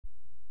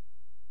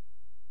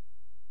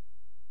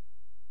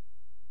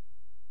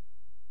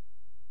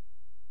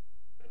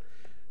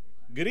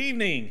Good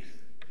evening.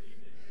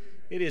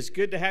 It is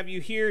good to have you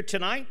here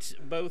tonight,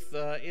 both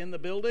in the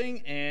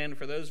building and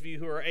for those of you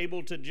who are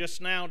able to just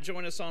now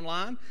join us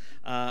online,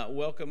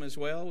 welcome as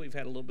well. We've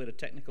had a little bit of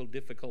technical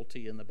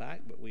difficulty in the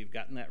back, but we've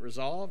gotten that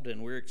resolved,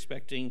 and we're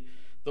expecting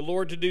the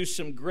Lord to do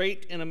some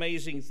great and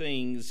amazing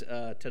things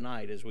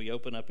tonight as we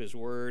open up His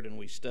Word and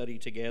we study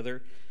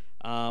together.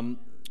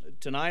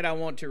 Tonight I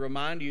want to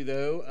remind you,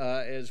 though,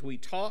 as we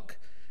talk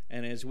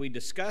and as we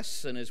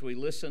discuss and as we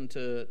listen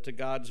to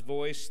God's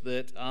voice,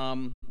 that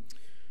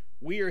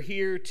we are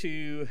here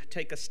to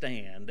take a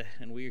stand,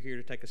 and we are here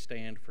to take a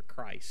stand for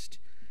Christ.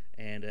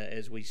 And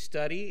as we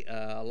study,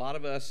 a lot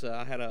of us,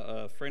 I had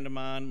a friend of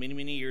mine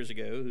many years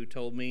ago who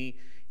told me,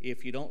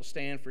 if you don't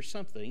stand for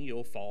something,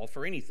 you'll fall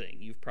for anything.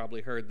 You've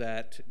probably heard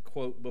that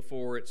quote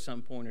before at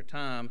some point in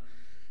time.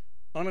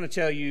 I'm going to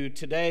tell you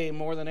today,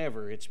 more than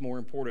ever, it's more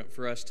important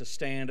for us to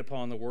stand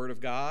upon the Word of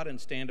God and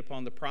stand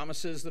upon the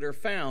promises that are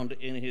found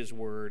in His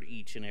Word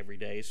each and every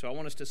day. So I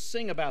want us to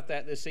sing about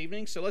that this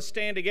evening. So let's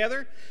stand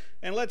together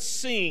and let's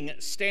sing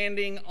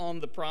Standing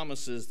on the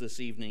Promises this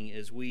evening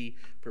as we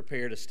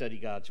prepare to study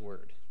God's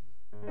Word.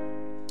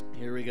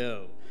 Here we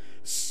go.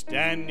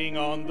 Standing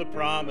on the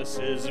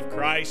promises of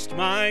Christ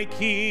my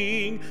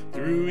King,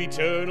 through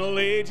eternal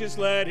ages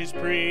let His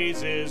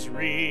praises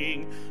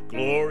ring.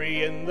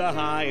 Glory in the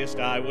highest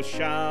I will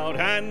shout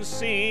and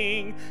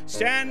sing,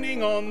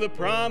 standing on the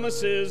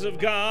promises of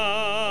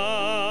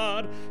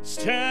God.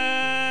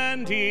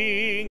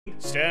 Standing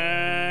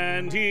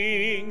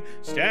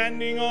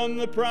on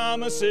the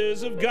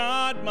promises of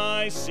God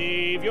my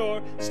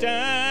Savior.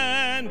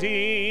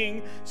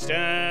 Standing.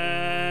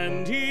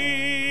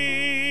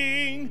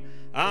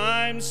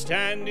 I'm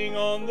standing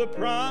on the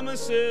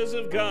promises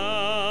of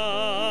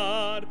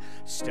God,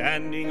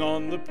 standing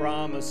on the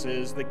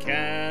promises that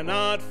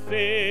cannot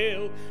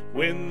fail.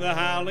 When the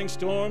howling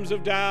storms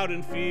of doubt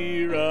and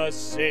fear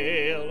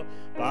assail,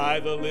 by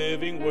the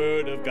living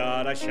word of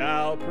God I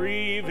shall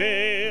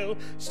prevail.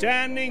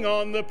 Standing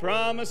on the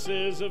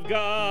promises of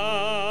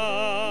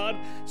God,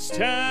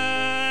 standing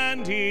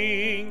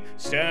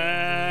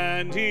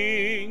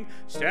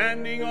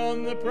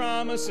on the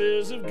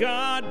promises of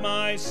God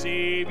my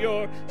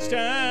Savior.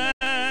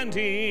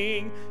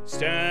 Standing.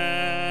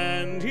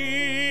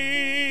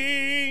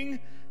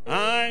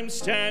 I'm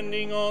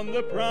standing on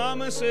the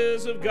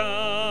promises of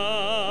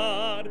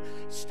God,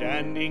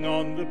 standing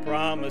on the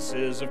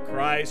promises of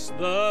Christ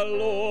the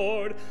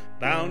Lord,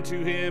 bound to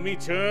Him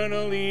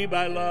eternally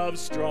by love's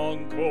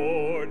strong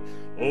cord,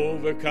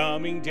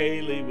 overcoming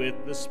daily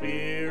with the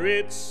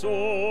Spirit's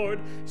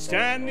sword,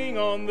 standing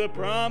on the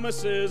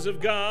promises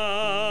of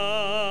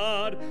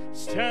God.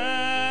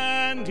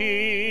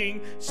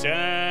 Standing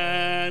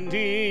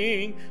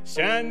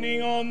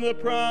on the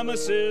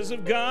promises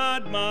of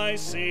God my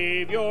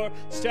Savior.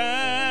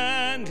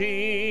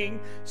 Standing.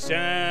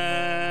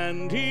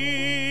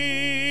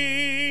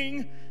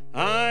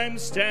 I'm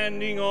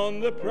standing on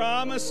the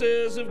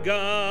promises of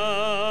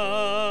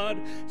God,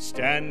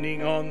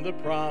 standing on the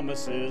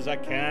promises I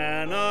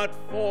cannot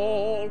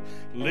fall,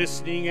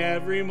 listening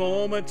every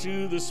moment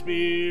to the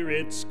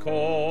Spirit's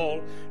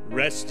call,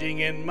 resting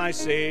in my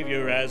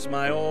Savior as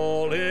my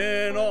all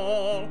in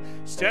all,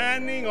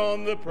 standing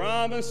on the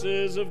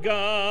promises of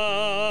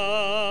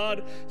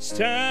God.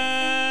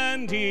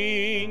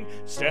 Standing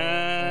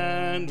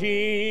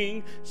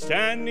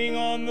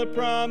on the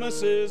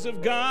promises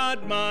of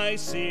God my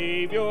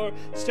Savior.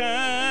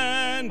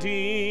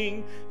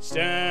 Standing.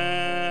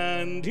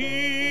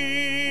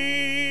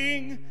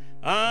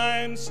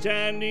 I'm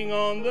standing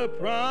on the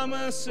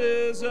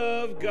promises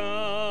of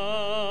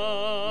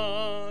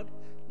God.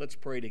 Let's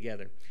pray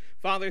together.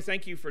 Father,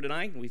 thank you for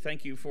tonight. We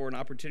thank you for an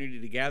opportunity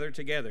to gather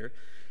together.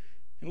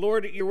 And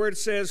Lord, your word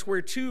says,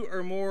 where two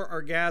or more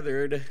are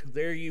gathered,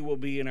 there you will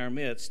be in our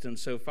midst. And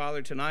so,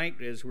 Father, tonight,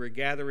 as we're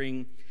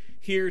gathering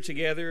here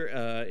together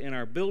in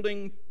our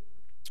building,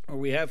 or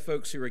we have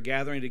folks who are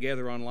gathering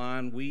together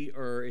online, we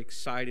are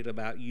excited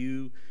about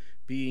you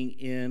being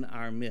in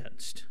our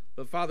midst.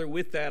 But Father,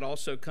 with that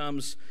also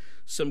comes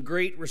some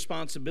great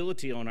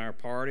responsibility on our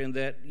part, in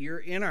that you're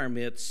in our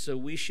midst, so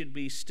we should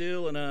be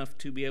still enough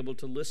to be able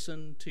to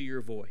listen to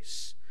your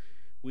voice.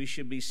 We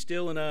should be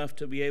still enough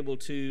to be able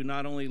to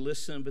not only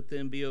listen, but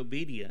then be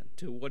obedient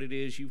to what it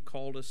is you've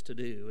called us to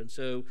do. And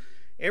so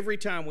every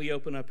time we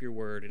open up your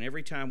word, and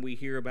every time we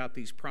hear about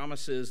these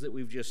promises that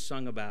we've just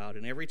sung about,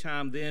 and every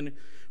time then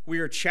we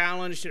are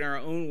challenged in our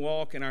own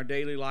walk in our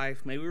daily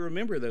life, may we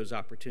remember those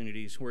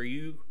opportunities where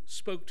you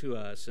spoke to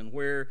us and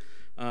where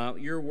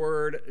your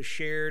word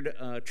shared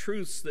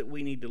truths that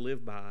we need to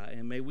live by.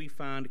 And may we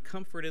find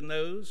comfort in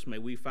those. May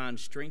we find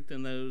strength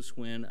in those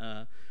when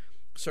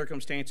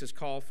circumstances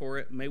call for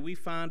it. May we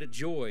find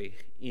joy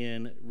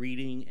in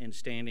reading and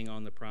standing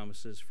on the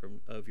promises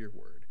of your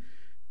word.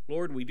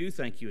 Lord, we do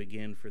thank you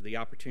again for the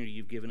opportunity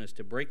you've given us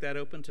to break that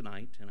open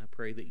tonight, and I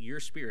pray that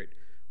your Spirit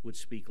would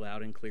speak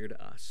loud and clear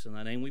to us. In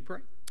thy name we pray.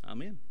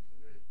 Amen.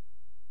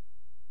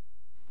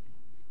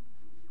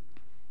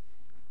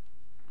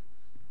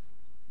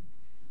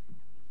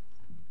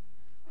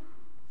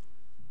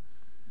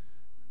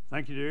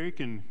 Thank you, Derek,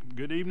 and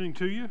good evening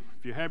to you.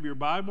 If you have your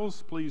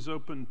Bibles, please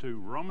open to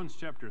Romans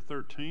chapter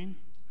 13.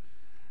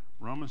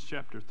 Romans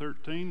chapter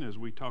 13, as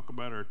we talk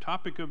about our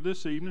topic of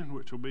this evening,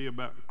 which will be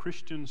about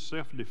Christian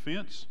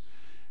self-defense.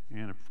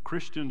 And if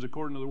Christians,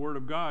 according to the Word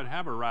of God,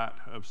 have a right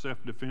of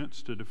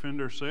self-defense to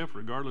defend ourselves,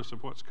 regardless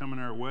of what's coming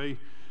our way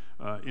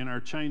in our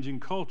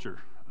changing culture.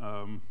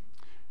 And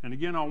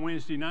again, on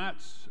Wednesday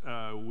nights,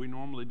 we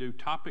normally do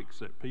topics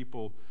that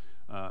people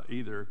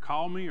either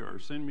call me or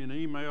send me an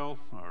email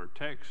or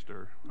text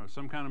or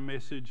some kind of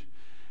message.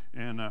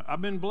 And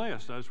I've been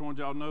blessed. I just want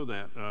y'all to know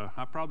that.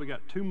 I probably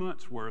got 2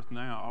 months worth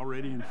now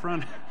already in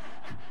front of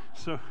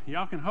so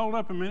y'all can hold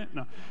up a minute.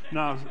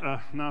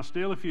 Now,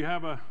 still, if you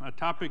have a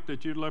topic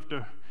that you'd love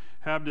to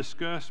have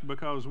discussed,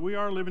 because we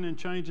are living in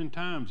changing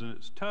times, and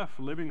it's tough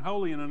living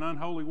holy in an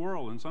unholy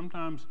world. And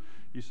sometimes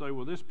you say,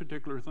 well, this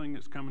particular thing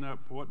that's coming up,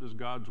 what does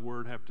God's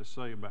Word have to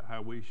say about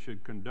how we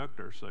should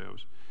conduct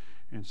ourselves?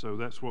 And so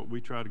that's what we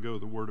try to go to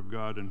the Word of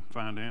God and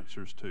find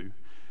answers to.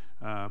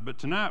 But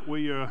tonight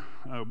we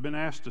have been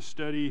asked to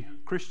study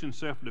Christian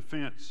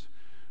self-defense.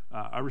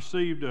 I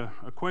received a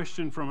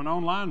question from an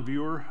online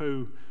viewer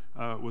who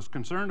was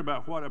concerned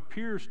about what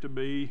appears to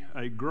be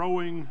a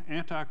growing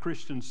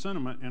anti-Christian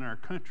sentiment in our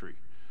country.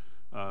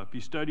 If you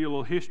study a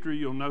little history,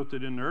 you'll note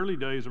that in the early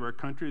days of our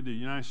country, the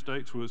United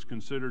States was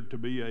considered to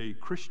be a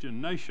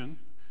Christian nation.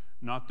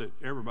 Not that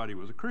everybody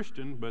was a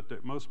Christian, but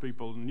that most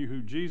people knew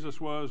who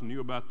Jesus was,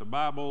 knew about the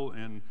Bible,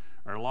 and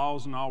our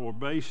laws and all were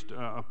based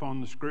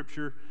upon the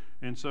Scripture.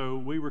 And so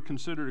we were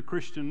considered a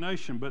Christian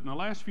nation. But in the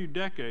last few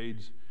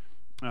decades,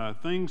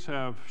 things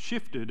have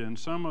shifted, and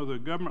some of the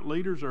government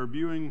leaders are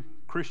viewing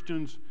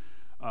Christians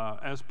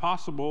as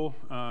possible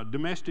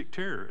domestic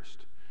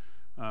terrorists.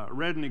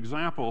 Read an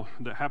example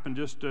that happened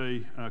just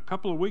a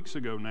couple of weeks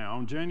ago now.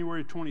 On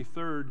January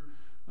 23rd,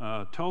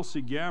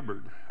 Tulsi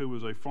Gabbard, who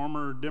was a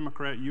former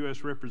Democrat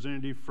U.S.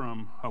 representative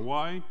from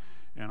Hawaii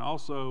and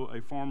also a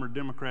former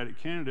Democratic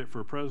candidate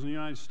for President of the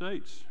United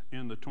States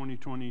in the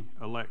 2020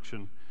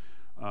 election.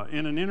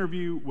 In an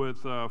interview with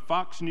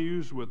Fox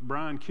News with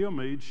Brian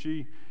Kilmeade,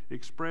 she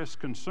expressed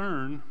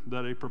concern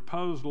that a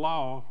proposed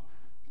law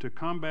to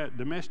combat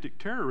domestic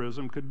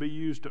terrorism could be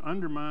used to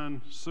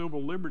undermine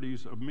civil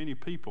liberties of many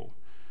people.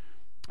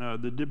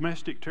 The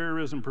Domestic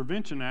Terrorism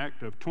Prevention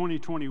Act of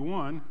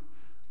 2021,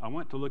 I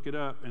went to look it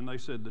up, and they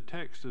said the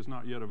text is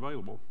not yet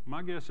available.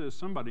 My guess is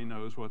somebody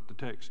knows what the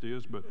text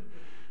is, but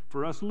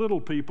for us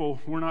little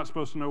people, we're not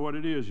supposed to know what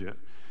it is yet.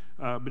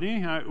 But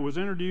anyhow, it was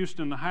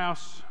introduced in the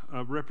House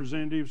of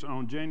Representatives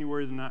on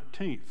January the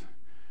 19th.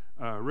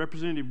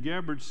 Representative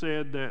Gabbard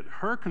said that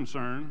her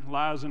concern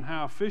lies in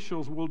how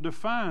officials will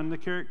define the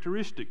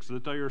characteristics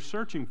that they are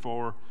searching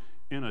for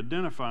in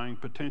identifying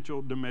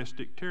potential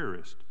domestic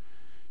terrorists.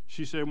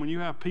 She said, when you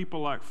have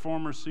people like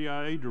former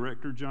CIA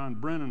Director John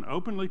Brennan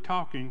openly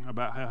talking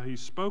about how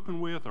he's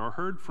spoken with or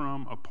heard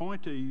from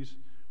appointees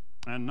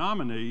and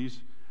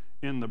nominees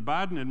in the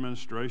Biden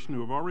administration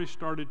who have already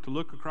started to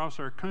look across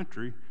our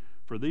country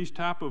for these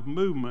type of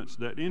movements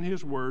that, in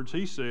his words,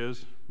 he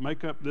says,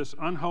 make up this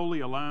unholy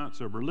alliance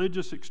of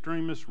religious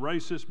extremists,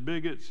 racists,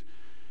 bigots.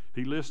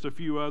 He lists a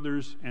few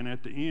others, and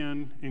at the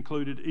end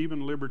included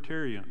even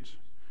libertarians.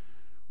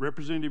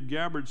 Representative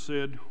Gabbard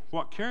said,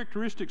 what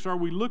characteristics are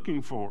we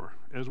looking for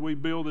as we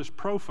build this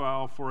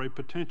profile for a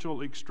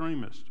potential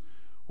extremist?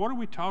 What are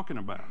we talking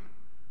about?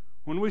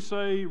 When we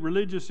say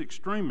religious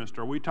extremist,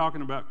 are we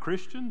talking about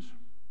Christians?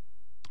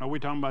 Are we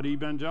talking about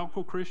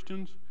evangelical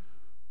Christians?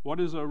 What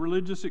is a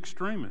religious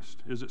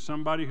extremist? Is it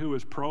somebody who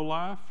is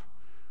pro-life?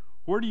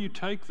 Where do you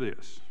take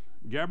this?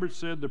 Gabbard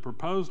said the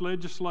proposed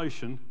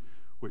legislation,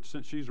 which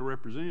since she's a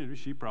representative,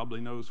 she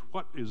probably knows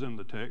what is in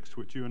the text,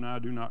 which you and I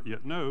do not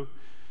yet know.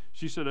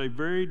 She said, a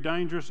very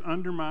dangerous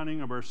undermining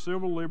of our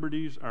civil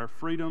liberties, our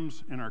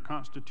freedoms, and our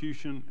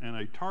Constitution, and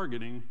a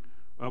targeting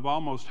of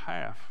almost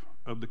half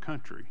of the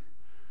country.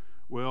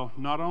 Well,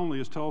 not only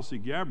is Tulsi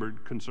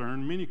Gabbard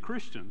concerned, many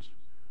Christians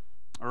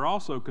are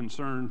also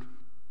concerned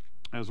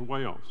as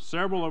well.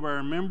 Several of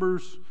our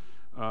members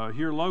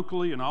here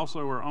locally and also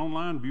our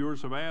online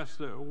viewers have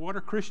asked, what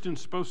are Christians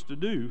supposed to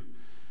do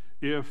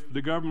if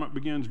the government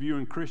begins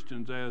viewing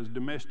Christians as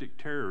domestic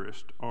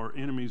terrorists or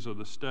enemies of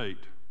the state?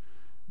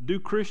 Do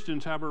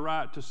Christians have a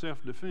right to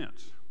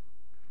self-defense?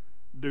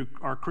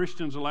 Are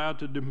Christians allowed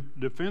to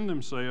defend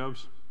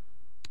themselves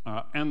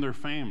and their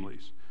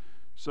families?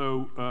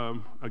 So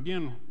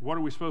again, what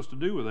are we supposed to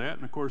do with that?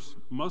 And of course,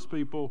 most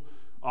people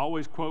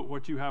always quote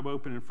what you have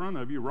open in front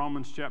of you,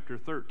 Romans chapter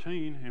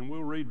 13, and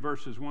we'll read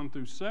verses 1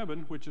 through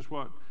 7, which is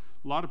what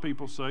a lot of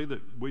people say,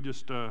 that we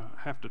just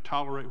have to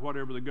tolerate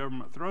whatever the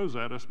government throws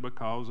at us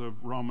because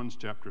of Romans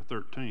chapter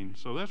 13.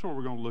 So that's what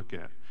we're going to look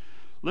at.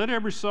 Let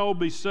every soul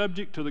be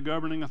subject to the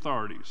governing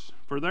authorities,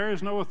 for there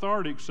is no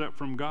authority except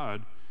from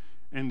God,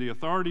 and the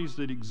authorities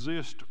that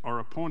exist are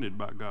appointed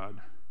by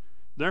God.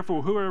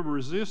 Therefore, whoever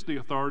resists the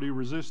authority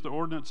resists the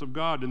ordinance of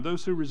God, and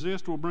those who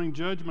resist will bring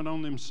judgment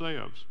on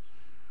themselves.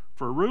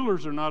 For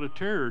rulers are not a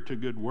terror to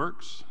good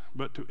works,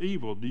 but to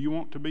evil. Do you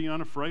want to be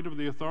unafraid of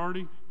the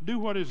authority? Do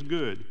what is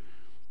good,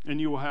 and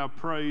you will have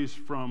praise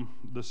from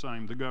the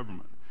same, the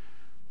government.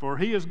 For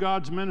he is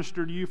God's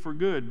minister to you for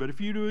good. But if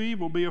you do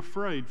evil, be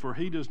afraid, for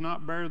he does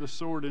not bear the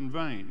sword in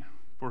vain.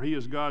 For he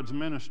is God's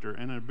minister,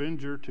 an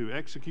avenger to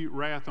execute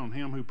wrath on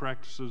him who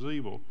practices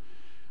evil.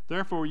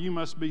 Therefore you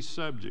must be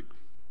subject,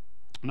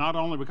 not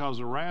only because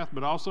of wrath,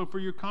 but also for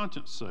your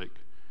conscience sake.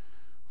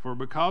 For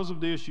because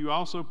of this you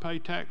also pay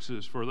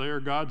taxes, for they are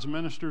God's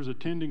ministers,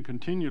 attending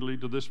continually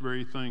to this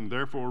very thing.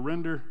 Therefore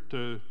render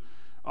to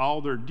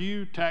all their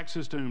due,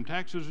 taxes to whom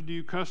taxes are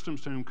due,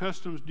 customs to whom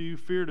customs due,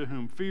 fear to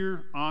whom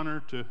fear,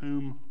 honor to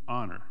whom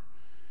honor.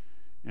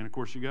 And of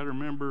course you got to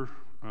remember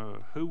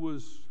who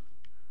was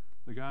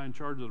the guy in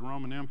charge of the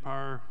Roman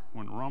Empire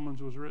when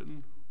Romans was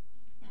written?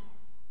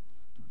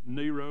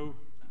 Nero.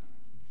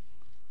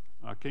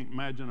 I can't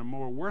imagine a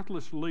more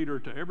worthless leader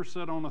to ever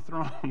sit on a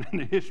throne in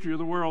the history of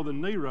the world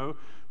than Nero.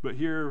 But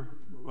here,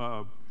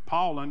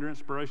 Paul, under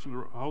inspiration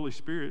of the Holy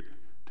Spirit,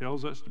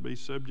 tells us to be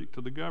subject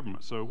to the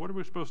government. So what are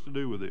we supposed to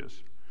do with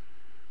this?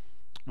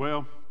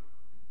 Well,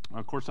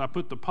 of course, I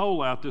put the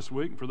poll out this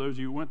week. And for those of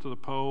you who went to the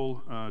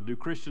poll, do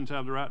Christians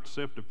have the right to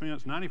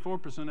self-defense?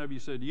 94% of you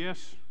said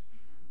yes.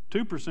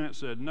 2%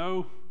 said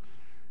no.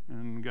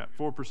 And got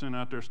 4%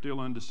 out there still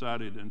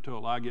undecided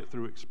until I get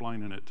through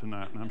explaining it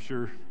tonight. And I'm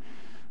sure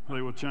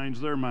they will change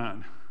their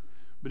mind.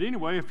 But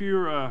anyway, if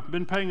you've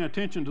been paying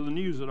attention to the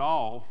news at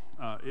all,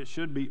 it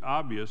should be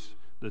obvious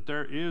that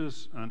there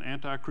is an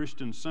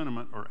anti-Christian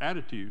sentiment or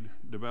attitude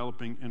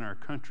developing in our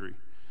country.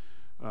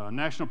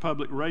 National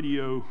Public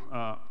Radio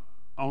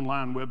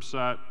online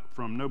website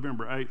from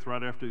November 8th,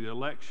 right after the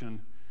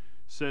election,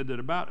 said that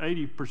about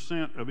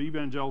 80% of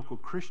evangelical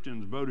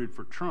Christians voted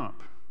for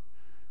Trump.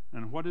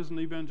 And what is an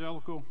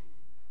evangelical?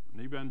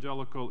 An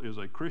evangelical is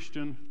a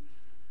Christian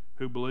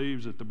who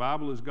believes that the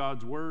Bible is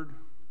God's word,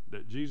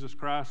 that Jesus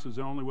Christ is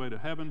the only way to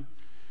heaven,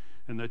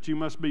 and that you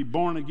must be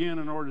born again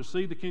in order to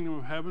see the kingdom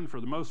of heaven. For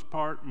the most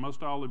part,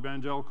 most all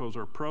evangelicals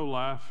are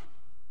pro-life,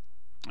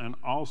 and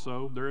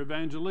also they're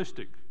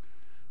evangelistic.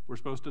 We're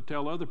supposed to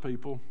tell other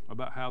people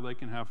about how they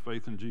can have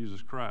faith in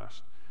Jesus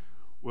Christ.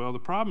 Well, the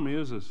problem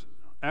is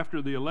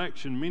after the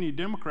election, many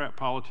Democrat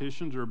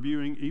politicians are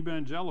viewing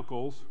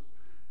evangelicals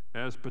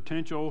as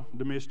potential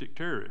domestic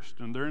terrorists,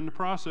 and they're in the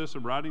process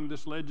of writing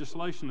this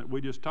legislation that we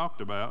just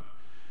talked about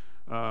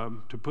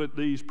to put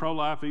these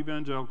pro-life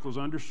evangelicals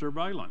under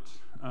surveillance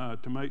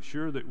to make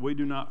sure that we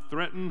do not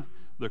threaten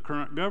the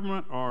current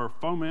government or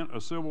foment a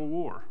civil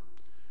war.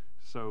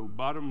 So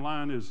bottom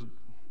line is,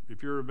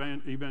 if you're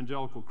an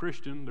evangelical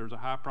Christian, there's a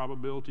high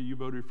probability you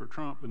voted for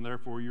Trump, and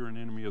therefore you're an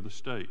enemy of the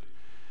state.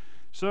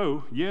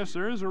 So yes,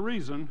 there is a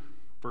reason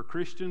for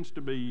Christians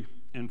to be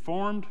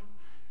informed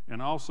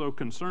and also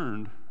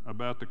concerned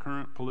about the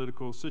current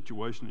political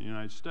situation in the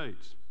United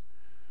States.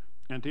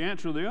 And to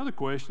answer the other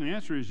question, the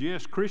answer is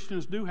yes,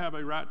 Christians do have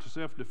a right to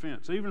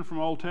self-defense. Even from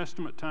Old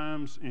Testament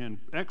times, in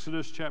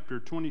Exodus chapter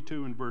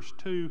 22 and verse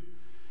 2,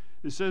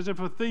 it says, if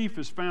a thief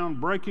is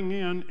found breaking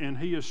in and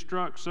he is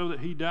struck so that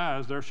he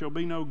dies, there shall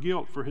be no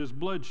guilt for his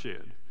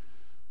bloodshed.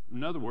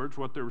 In other words,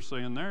 what they were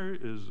saying there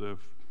is if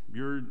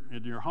you're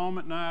in your home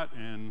at night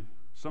and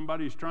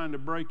somebody's trying to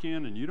break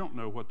in and you don't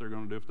know what they're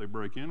going to do if they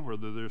break in,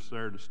 whether they're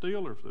there to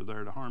steal or if they're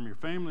there to harm your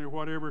family or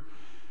whatever.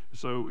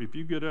 So if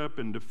you get up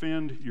and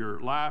defend your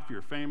life,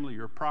 your family,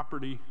 your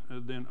property,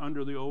 then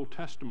under the Old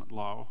Testament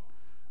law,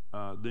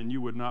 then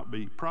you would not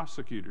be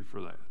prosecuted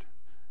for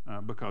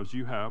that because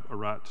you have a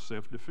right to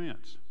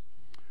self-defense.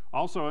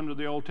 Also under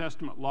the Old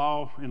Testament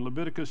law, in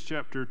Leviticus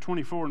chapter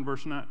 24 and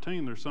verse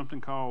 19, there's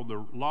something called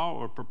the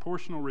law of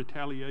proportional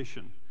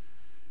retaliation.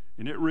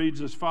 And it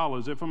reads as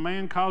follows, if a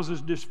man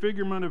causes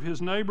disfigurement of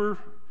his neighbor,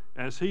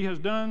 as he has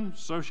done,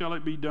 so shall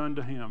it be done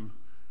to him.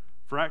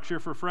 Fracture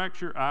for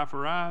fracture, eye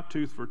for eye,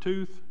 tooth for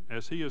tooth.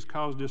 As he has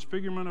caused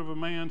disfigurement of a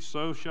man,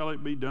 so shall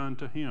it be done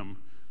to him.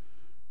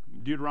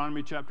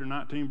 Deuteronomy chapter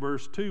 19,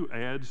 verse 2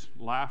 adds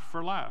life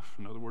for life.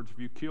 In other words, if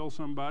you kill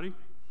somebody,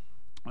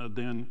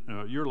 then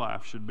your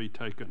life should be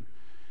taken.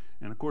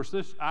 And of course,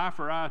 this eye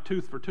for eye,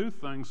 tooth for tooth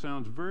thing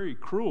sounds very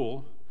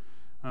cruel,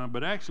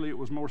 but actually it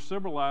was more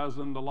civilized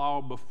than the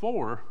law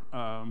before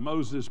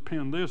Moses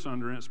penned this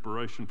under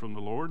inspiration from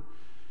the Lord.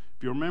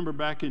 If you remember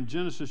back in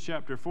Genesis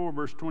chapter 4,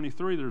 verse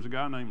 23, there's a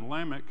guy named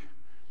Lamech,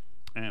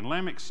 and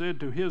Lamech said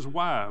to his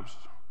wives,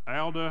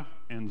 Alda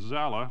and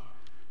Zillah,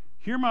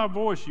 hear my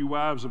voice, you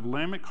wives of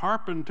Lamech,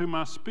 hearken to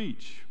my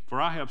speech, for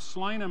I have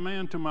slain a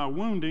man to my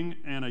wounding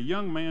and a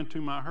young man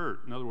to my hurt.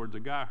 In other words, a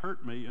guy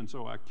hurt me, and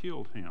so I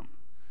killed him.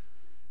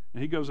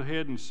 And he goes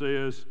ahead and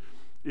says,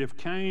 if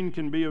Cain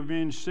can be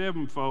avenged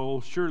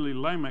sevenfold, surely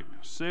Lamech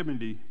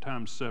 70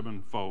 times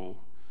sevenfold.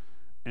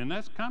 And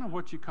that's kind of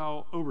what you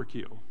call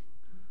overkill.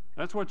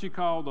 That's what you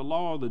call the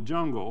law of the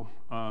jungle.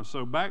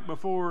 So back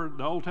before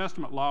the Old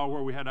Testament law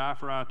where we had eye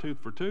for eye, tooth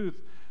for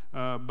tooth,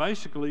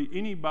 basically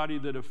anybody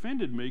that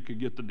offended me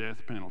could get the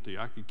death penalty.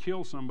 I could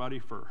kill somebody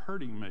for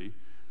hurting me.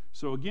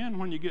 So again,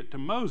 when you get to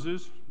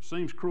Moses,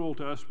 seems cruel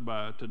to us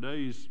by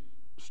today's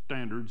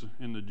standards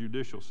in the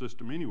judicial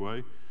system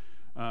anyway,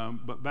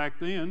 but back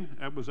then,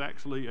 that was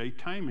actually a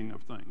taming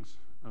of things.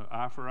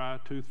 Eye for eye,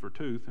 tooth for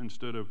tooth,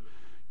 instead of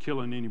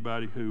killing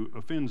anybody who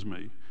offends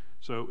me.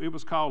 So it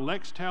was called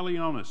lex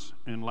talionis,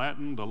 in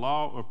Latin, the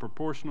law of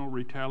proportional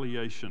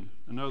retaliation.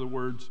 In other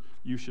words,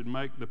 you should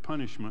make the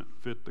punishment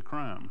fit the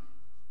crime.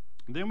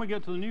 And then we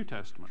get to the New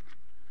Testament,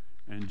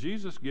 and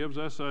Jesus gives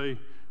us a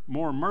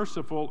more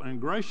merciful and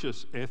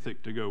gracious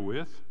ethic to go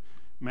with.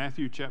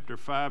 Matthew chapter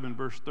 5 and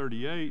verse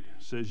 38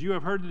 says, "You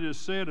have heard it is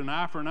said, an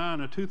eye for an eye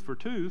and a tooth for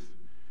tooth.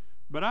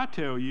 But I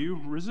tell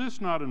you,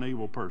 resist not an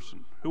evil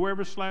person.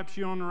 Whoever slaps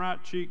you on the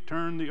right cheek,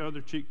 turn the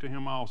other cheek to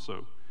him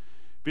also.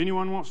 If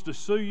anyone wants to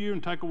sue you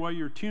and take away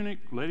your tunic,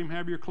 let him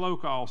have your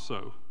cloak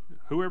also.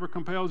 Whoever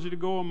compels you to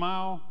go a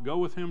mile, go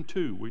with him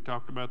too." We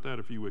talked about that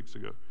a few weeks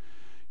ago.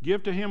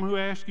 "Give to him who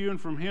asks you, and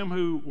from him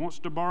who wants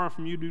to borrow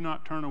from you, do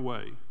not turn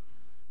away.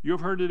 You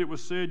have heard that it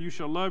was said, you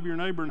shall love your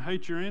neighbor and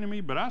hate your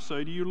enemy. But I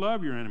say to you,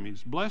 love your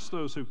enemies. Bless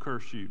those who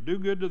curse you. Do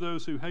good to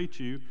those who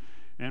hate you.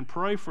 And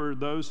pray for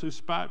those who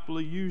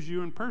spitefully use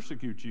you and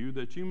persecute you,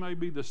 that you may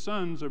be the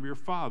sons of your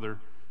Father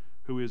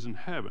who is in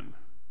heaven."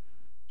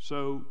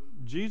 So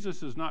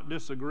Jesus is not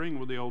disagreeing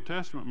with the Old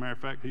Testament. Matter of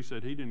fact, he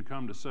said he didn't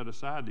come to set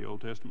aside the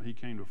Old Testament. He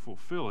came to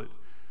fulfill it.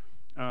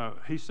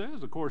 He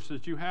says, of course,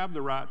 that you have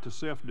the right to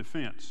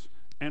self-defense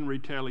and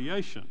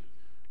retaliation.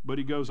 But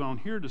he goes on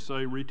here to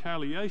say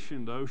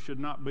retaliation, though, should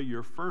not be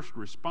your first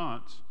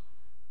response.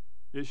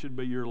 It should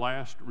be your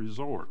last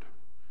resort.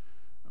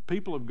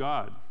 People of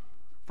God,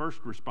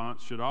 first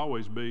response should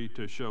always be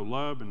to show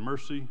love and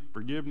mercy,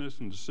 forgiveness,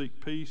 and to seek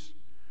peace.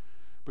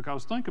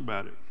 Because think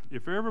about it.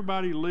 If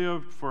everybody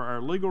lived for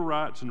our legal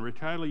rights and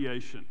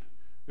retaliation,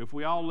 if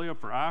we all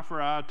lived for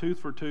eye, tooth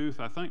for tooth,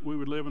 I think we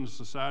would live in a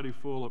society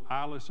full of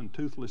eyeless and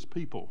toothless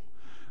people.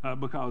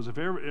 Because if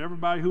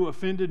everybody who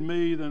offended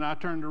me, then I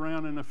turned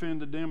around and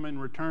offended them in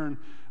return,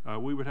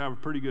 we would have a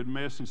pretty good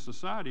mess in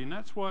society. And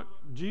that's what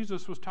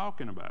Jesus was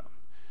talking about.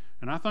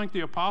 And I think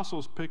the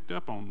apostles picked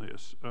up on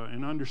this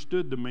and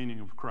understood the meaning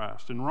of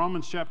Christ. In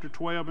Romans chapter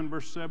 12 and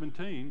verse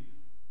 17,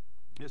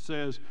 it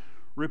says,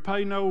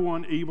 "Repay no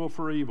one evil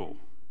for evil.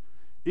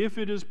 If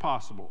it is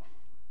possible,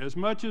 as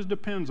much as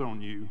depends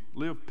on you,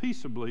 live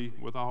peaceably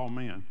with all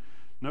men."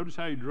 Notice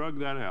how he drug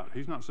that out.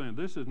 He's not saying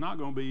this is not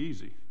going to be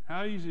easy.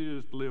 How easy it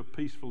is to live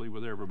peacefully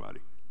with everybody?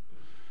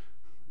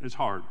 It's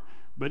hard.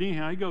 But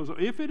anyhow, he goes,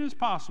 if it is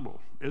possible,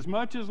 as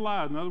much as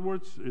lies, in other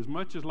words, as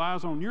much as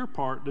lies on your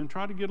part, then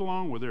try to get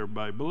along with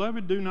everybody.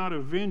 "Beloved, do not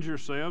avenge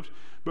yourselves,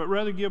 but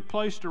rather give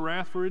place to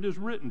wrath, for it is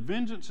written,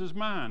 vengeance is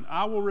mine,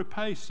 I will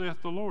repay,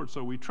 saith the Lord."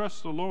 So we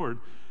trust the Lord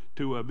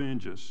to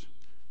avenge us.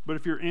 "But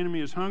if your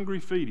enemy is hungry,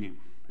 feed him.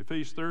 If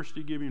he's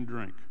thirsty, give him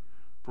drink.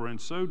 For in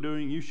so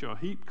doing, you shall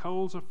heap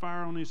coals of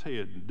fire on his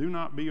head. Do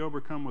not be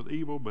overcome with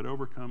evil, but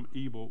overcome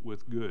evil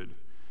with good."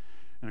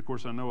 And of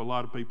course, I know a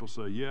lot of people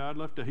say, "Yeah, I'd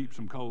love to heap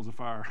some coals of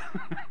fire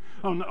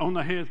on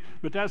the head,"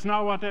 but that's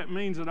not what that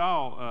means at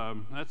all.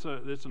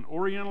 It's an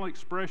Oriental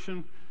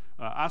expression.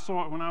 I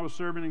saw it when I was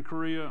serving in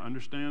Korea.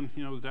 Understand,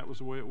 that was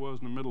the way it was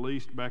in the Middle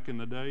East back in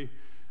the day.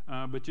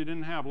 But you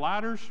didn't have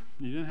lighters,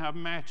 you didn't have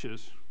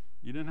matches,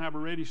 you didn't have a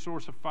ready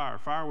source of fire.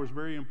 Fire was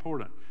very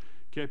important.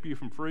 Kept you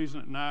from freezing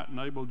at night,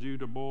 enabled you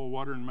to boil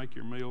water and make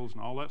your meals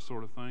and all that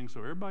sort of thing. So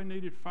everybody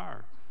needed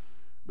fire.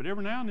 But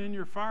every now and then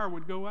your fire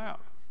would go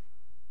out.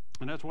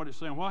 And that's what it's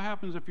saying. What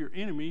happens if your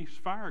enemy's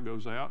fire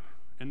goes out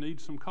and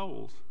needs some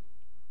coals?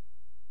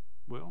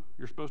 Well,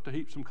 you're supposed to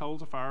heap some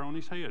coals of fire on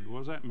his head. What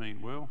does that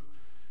mean? Well,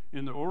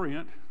 in the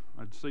Orient,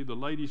 I'd see the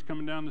ladies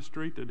coming down the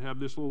street. They'd have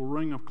this little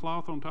ring of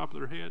cloth on top of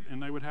their head,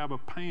 and they would have a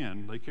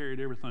pan. They carried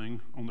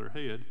everything on their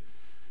head.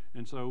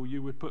 And so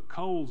you would put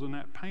coals in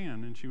that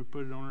pan, and she would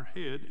put it on her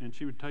head, and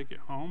she would take it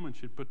home, and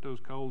she'd put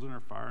those coals in her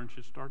fire, and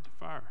she'd start the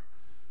fire.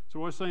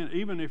 So I was saying,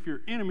 even if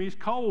your enemy's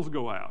coals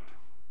go out,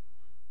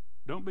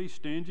 don't be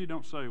stingy.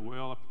 Don't say,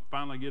 "Well, I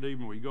finally get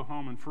even where you go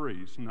home and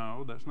freeze."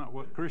 No, that's not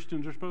what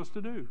Christians are supposed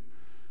to do.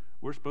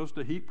 We're supposed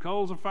to heap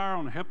coals of fire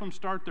on, help them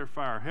start their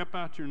fire, help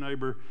out your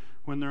neighbor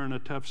when they're in a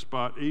tough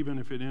spot, even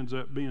if it ends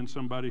up being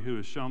somebody who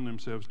has shown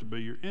themselves to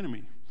be your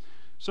enemy.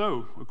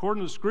 So,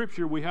 according to the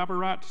Scripture, we have a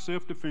right to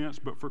self-defense,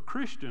 but for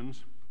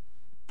Christians,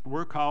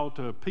 we're called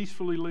to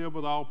peacefully live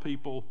with all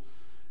people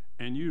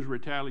and use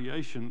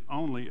retaliation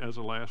only as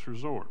a last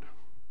resort.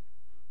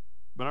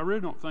 But I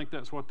really don't think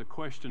that's what the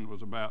question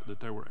was about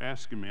that they were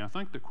asking me. I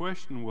think the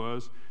question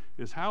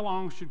is how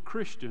long should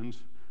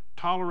Christians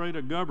tolerate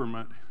a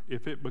government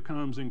if it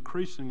becomes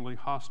increasingly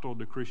hostile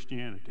to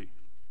Christianity?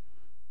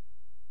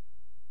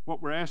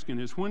 What we're asking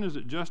is, when is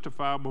it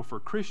justifiable for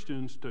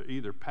Christians to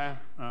either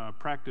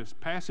practice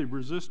passive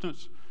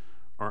resistance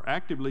or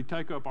actively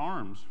take up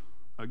arms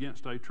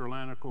against a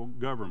tyrannical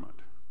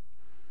government?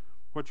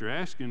 What you're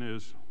asking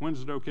is, when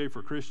is it okay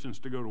for Christians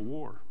to go to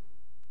war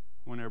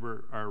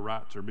whenever our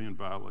rights are being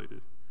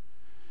violated?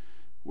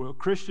 Well,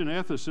 Christian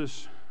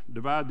ethicists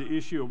divide the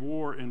issue of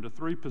war into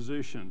three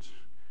positions.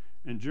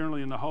 And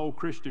generally in the whole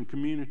Christian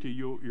community,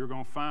 you're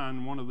going to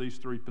find one of these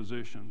three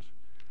positions.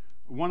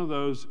 One of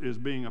those is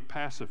being a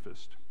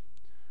pacifist.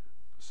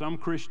 Some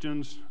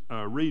Christians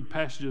read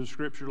passages of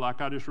Scripture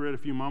like I just read a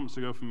few moments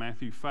ago from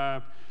Matthew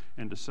 5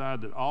 and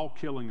decide that all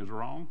killing is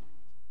wrong,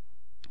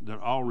 that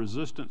all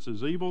resistance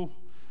is evil,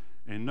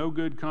 And no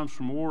good comes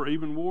from war.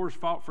 Even wars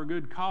fought for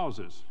good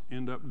causes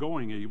end up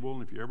going evil.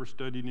 And if you ever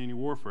studied any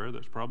warfare,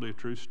 that's probably a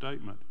true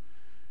statement.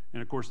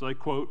 And of course, they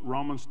quote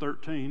Romans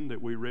 13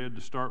 that we read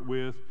to start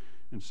with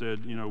and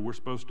said, we're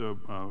supposed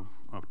to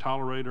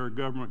tolerate our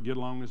government, get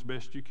along as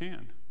best you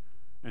can,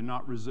 and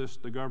not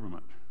resist the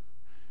government.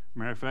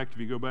 Matter of fact, if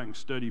you go back and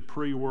study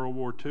pre-World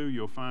War II,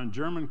 you'll find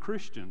German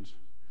Christians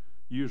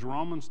use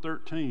Romans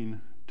 13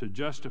 to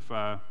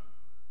justify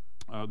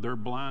their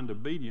blind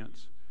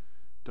obedience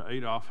to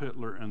Adolf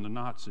Hitler and the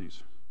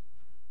Nazis.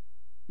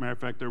 Matter of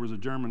fact, there was a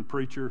German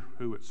preacher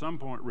who at some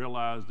point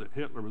realized that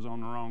Hitler was on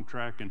the wrong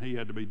track and he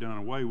had to be done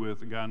away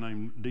with, a guy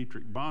named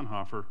Dietrich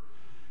Bonhoeffer.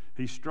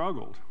 He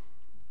struggled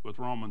with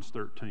Romans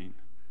 13,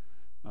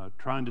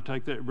 trying to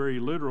take that very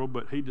literal,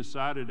 but he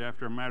decided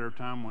after a matter of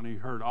time when he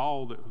heard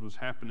all that was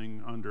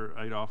happening under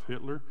Adolf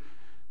Hitler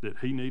that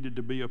he needed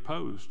to be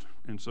opposed.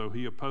 And so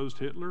he opposed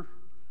Hitler,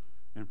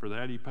 and for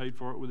that he paid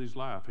for it with his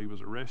life. He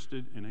was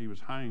arrested and he was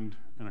hanged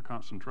in a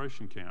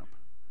concentration camp.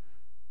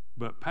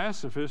 But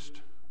pacifists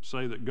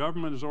say that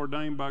government is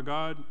ordained by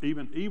God,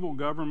 even evil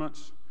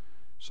governments,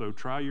 so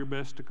try your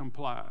best to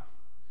comply.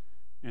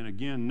 And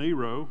again,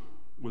 Nero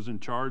was in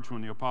charge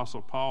when the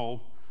Apostle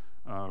Paul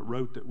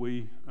wrote that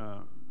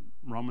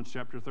Romans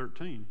chapter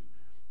 13.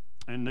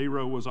 And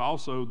Nero was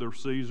also the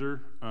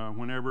Caesar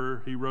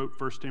whenever he wrote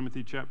 1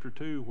 Timothy chapter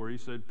 2, where he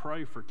said,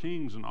 pray for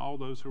kings and all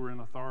those who are in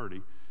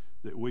authority,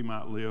 that we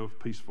might live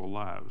peaceful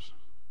lives.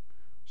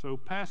 So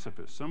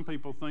pacifists, some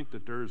people think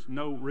that there's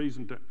no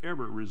reason to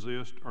ever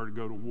resist or to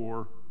go to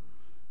war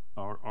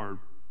or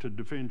to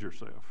defend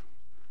yourself.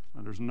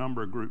 And there's a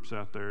number of groups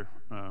out there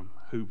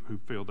who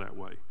feel that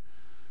way.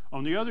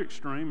 On the other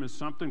extreme is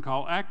something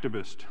called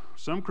activist.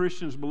 Some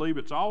Christians believe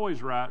it's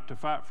always right to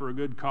fight for a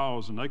good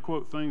cause, and they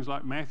quote things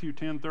like Matthew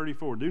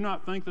 10:34. Do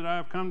not think that I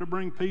have come to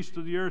bring peace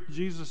to the earth,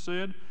 Jesus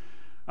said.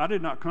 I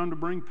did not come to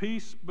bring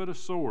peace, but a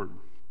sword.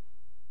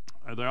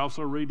 They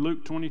also read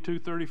Luke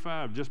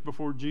 22:35. Just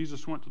before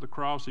Jesus went to the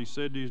cross, he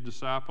said to his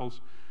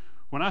disciples,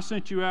 when I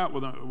sent you out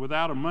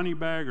without a money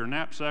bag or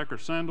knapsack or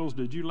sandals,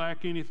 did you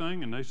lack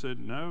anything? And they said,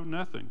 no,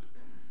 nothing.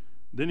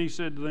 Then he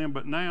said to them,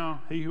 but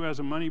now he who has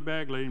a money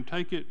bag, let him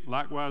take it.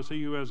 Likewise,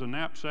 he who has a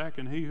knapsack,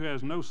 and he who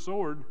has no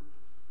sword,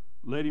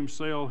 let him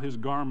sell his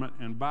garment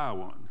and buy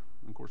one.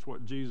 And of course,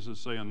 what Jesus is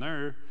saying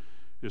there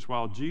is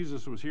while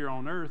Jesus was here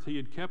on earth, he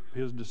had kept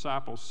his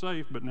disciples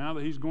safe, but now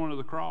that he's going to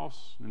the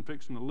cross and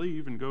fixing to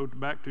leave and go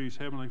back to his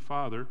heavenly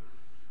Father,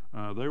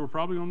 they were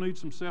probably going to need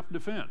some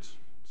self-defense.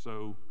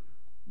 So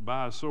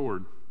buy a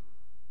sword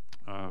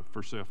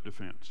for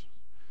self-defense.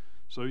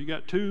 So you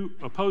got two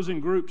opposing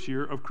groups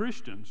here of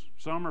Christians.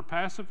 Some are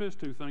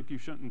pacifists who think you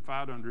shouldn't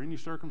fight under any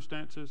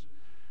circumstances.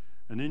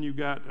 And then you've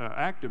got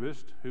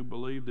activists who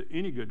believe that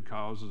any good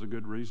cause is a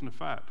good reason to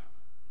fight.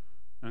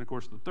 And of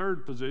course, the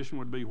third position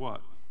would be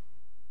what?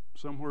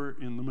 Somewhere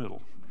in the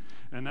middle.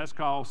 And that's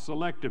called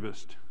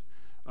selectivist.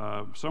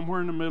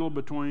 Somewhere in the middle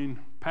between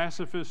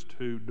pacifists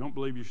who don't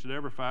believe you should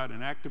ever fight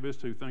and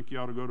activists who think you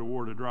ought to go to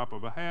war at a drop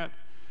of a hat.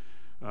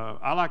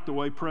 I like the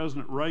way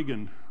President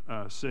Reagan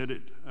said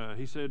it.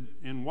 He said,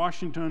 in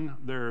Washington,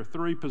 there are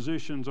three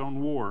positions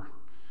on war.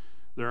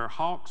 There are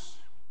hawks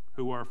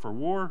who are for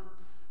war.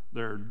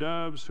 There are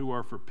doves who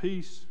are for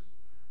peace.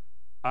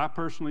 I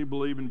personally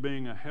believe in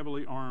being a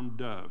heavily armed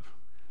dove.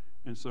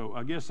 And so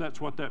I guess that's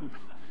what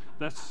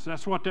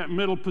that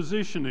middle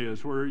position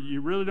is, where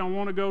you really don't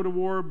want to go to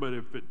war, but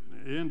if it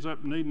ends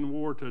up needing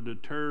war to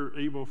deter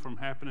evil from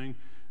happening,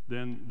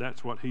 then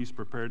that's what he's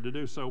prepared to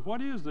do. So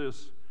what is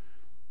this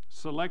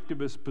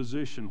selectivist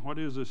position? What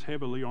is this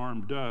heavily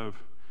armed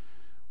dove?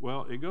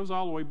 Well, it goes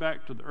all the way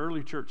back to the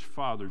early church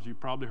fathers. You've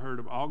probably heard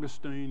of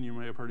Augustine. You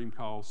may have heard him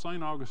called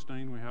St.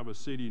 Augustine. We have a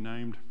city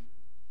named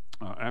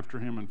after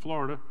him in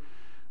Florida.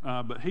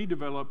 But he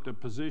developed a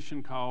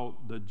position called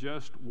the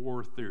just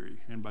war theory.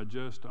 And by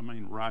just, I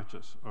mean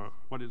righteous.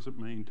 What does it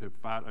mean to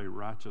fight a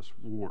righteous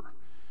war?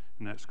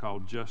 And that's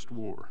called just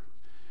war.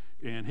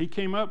 And he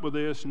came up with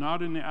this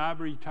not in the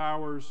ivory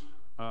towers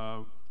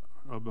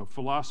of a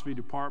philosophy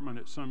department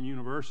at some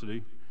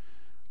university.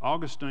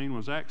 Augustine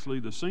was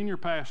actually the senior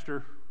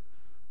pastor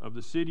of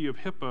the city of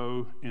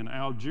Hippo in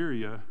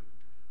Algeria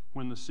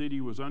when the city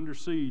was under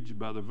siege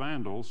by the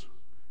Vandals,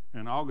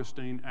 and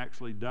Augustine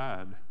actually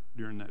died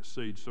during that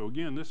siege. So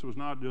again, this was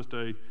not just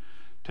a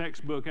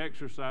textbook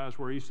exercise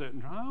where he sat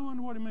and, I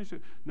wonder what he means.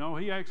 No,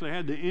 he actually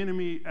had the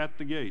enemy at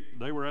the gate.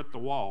 They were at the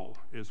wall,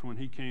 is when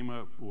he came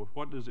up with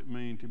what does it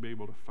mean to be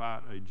able to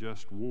fight a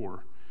just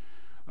war.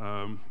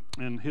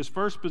 And his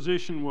first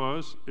position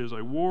is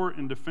a war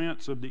in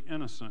defense of the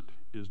innocent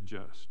is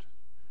just.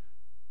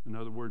 In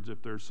other words,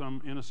 if there's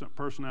some innocent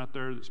person out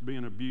there that's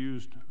being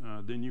abused,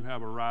 then you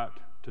have a right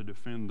to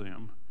defend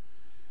them.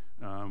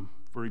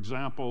 For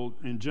example,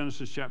 in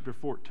Genesis chapter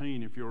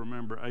 14, if you'll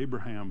remember,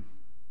 Abraham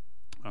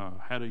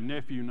had a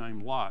nephew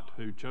named Lot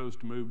who chose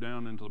to move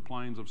down into the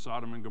plains of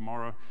Sodom and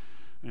Gomorrah.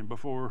 And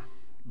before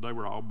they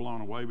were all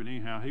blown away, but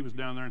anyhow, he was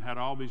down there and had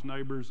all these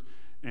neighbors.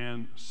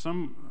 And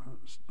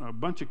a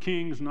bunch of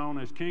kings known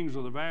as kings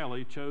of the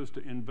valley chose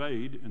to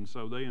invade, and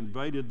so they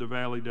invaded the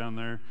valley down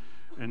there,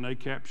 and they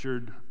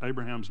captured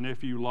Abraham's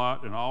nephew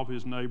Lot and all of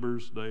his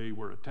neighbors. They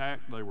were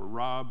attacked, they were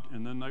robbed,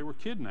 and then they were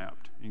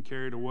kidnapped and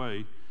carried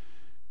away.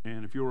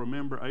 And if you'll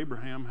remember,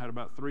 Abraham had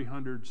about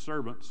 300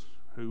 servants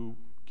who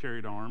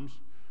carried arms,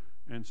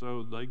 and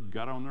so they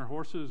got on their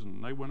horses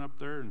and they went up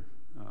there and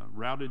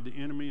routed the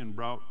enemy and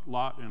brought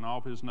Lot and all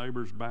of his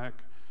neighbors back.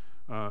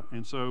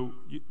 And so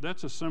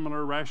that's a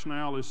similar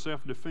rationale as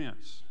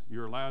self-defense.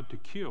 You're allowed to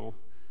kill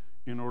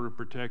in order to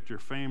protect your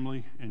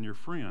family and your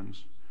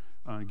friends.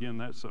 Again,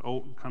 that's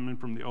coming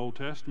from the Old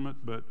Testament,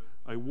 but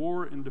a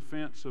war in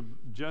defense of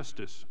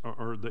justice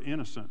or the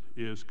innocent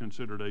is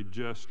considered a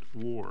just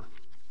war.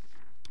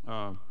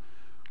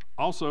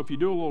 Also, if you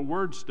do a little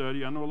word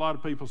study, I know a lot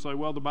of people say,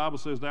 well, the Bible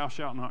says thou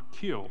shalt not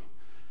kill.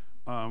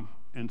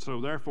 And so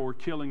therefore,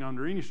 killing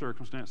under any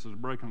circumstances is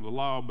breaking the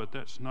law, but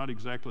that's not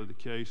exactly the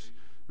case.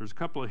 There's a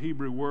couple of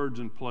Hebrew words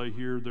in play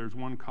here. There's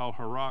one called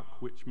harak,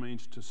 which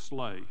means to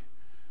slay.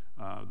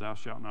 Thou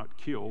shalt not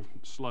kill,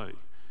 slay.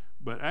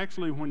 But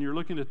actually, when you're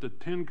looking at the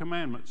 10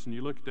 Commandments and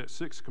you look at that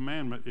 6th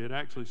commandment, it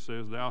actually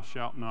says, thou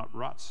shalt not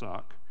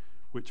ratsak,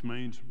 which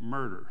means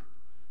murder.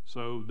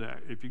 So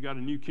that if you got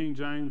a New King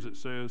James, it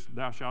says,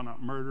 thou shalt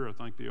not murder. I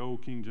think the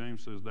Old King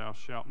James says, thou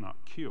shalt not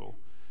kill.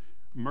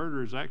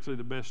 Murder is actually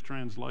the best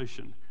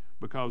translation,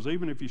 because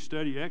even if you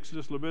study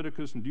Exodus,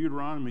 Leviticus, and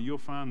Deuteronomy, you'll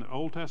find the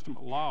Old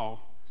Testament law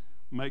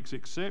makes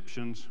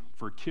exceptions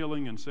for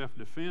killing and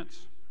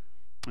self-defense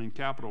and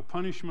capital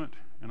punishment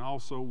and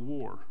also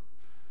war.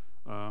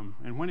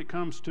 And when it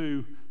comes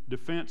to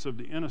defense of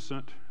the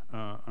innocent,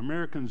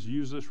 Americans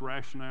use this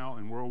rationale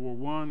in World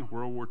War I,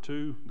 World War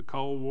II, the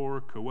Cold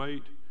War,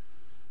 Kuwait,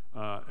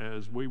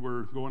 as we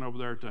were going over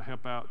there to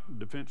help out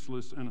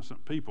defenseless,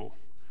 innocent people.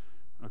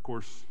 Of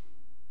course,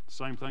 the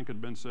same thing could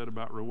have been said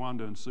about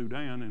Rwanda and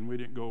Sudan, and we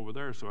didn't go over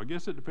there. So I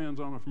guess it depends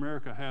on if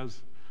America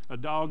has a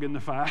dog in the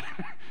fight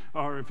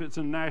or if it's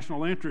in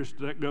national interest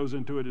that goes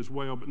into it as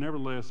well. But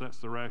nevertheless, that's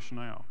the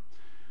rationale.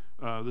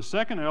 The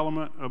second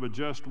element of a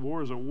just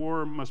war is a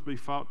war must be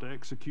fought to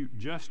execute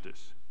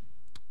justice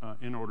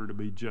in order to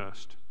be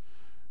just.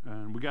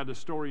 And we got the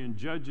story in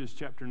Judges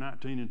chapter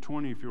 19 and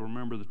 20, if you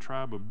remember, the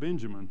tribe of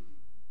Benjamin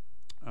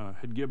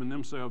had given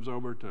themselves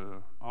over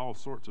to all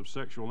sorts of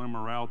sexual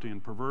immorality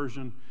and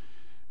perversion,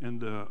 and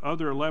the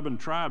other 11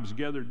 tribes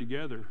gathered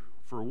together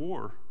for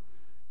war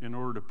in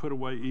order to put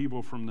away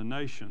evil from the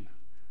nation.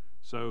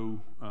 So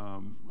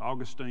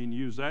Augustine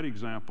used that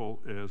example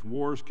as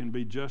wars can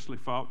be justly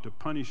fought to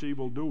punish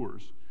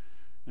evildoers.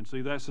 And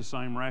see, that's the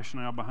same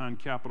rationale behind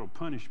capital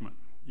punishment.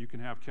 You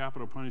can have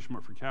capital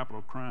punishment for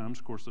capital crimes.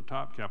 Of course, the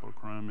top capital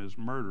crime is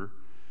murder.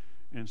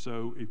 And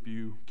so if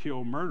you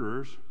kill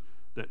murderers,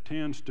 that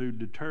tends to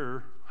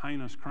deter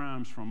heinous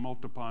crimes from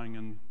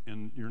multiplying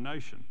in your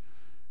nation.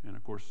 And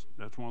of course,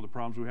 that's one of the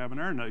problems we have in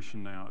our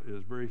nation now,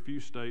 is very few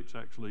states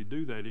actually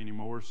do that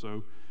anymore.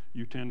 So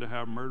you tend to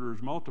have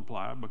murderers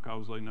multiply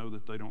because they know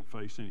that they don't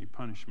face any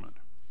punishment.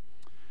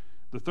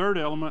 The third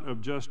element of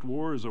just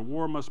war is a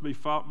war must be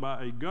fought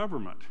by a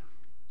government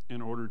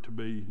in order to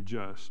be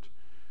just.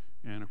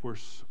 And of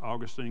course,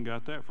 Augustine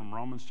got that from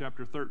Romans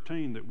chapter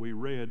 13 that we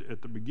read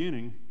at the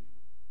beginning,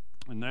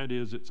 and that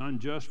is, it's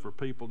unjust for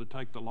people to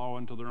take the law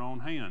into their own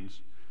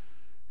hands.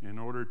 In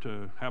order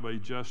to have a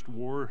just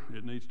war,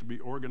 it needs to be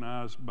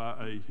organized by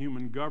a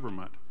human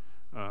government.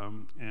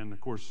 And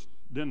of course,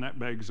 then that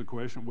begs the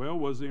question, well,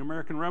 was the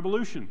American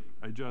Revolution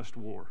a just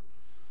war?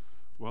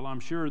 Well, I'm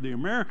sure the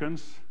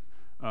Americans,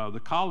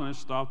 the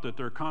colonists, thought that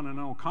their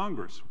Continental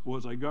Congress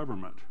was a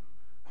government.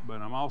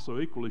 But I'm also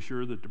equally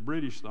sure that the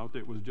British thought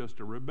it was just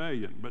a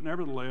rebellion. But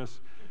nevertheless,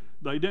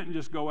 they didn't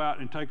just go out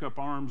and take up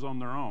arms on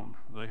their own.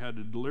 They had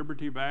the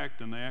Deliberative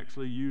Act, and they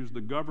actually used the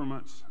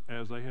governments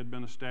as they had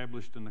been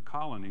established in the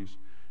colonies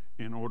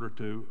in order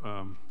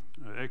to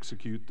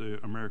execute the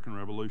American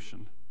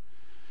Revolution.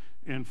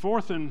 And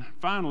fourth and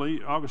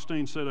finally,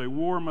 Augustine said a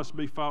war must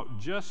be fought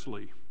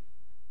justly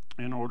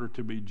in order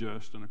to be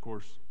just. And of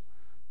course,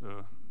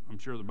 I'm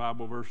sure the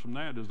Bible verse from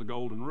that is the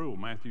golden rule,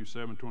 Matthew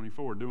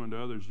 7:24, do unto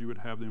others you would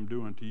have them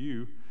do unto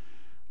you.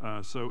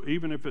 So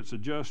even if it's a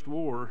just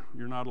war,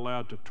 you're not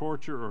allowed to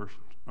torture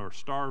or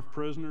starve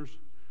prisoners.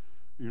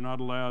 You're not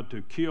allowed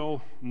to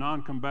kill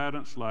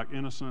non-combatants like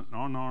innocent,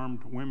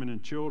 unarmed women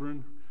and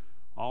children.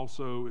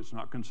 Also, it's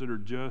not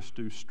considered just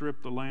to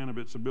strip the land of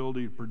its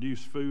ability to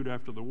produce food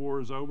after the war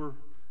is over.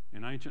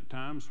 In ancient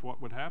times,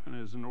 what would happen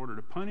is, in order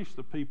to punish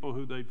the people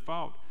who they'd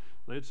fought,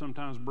 they'd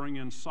sometimes bring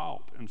in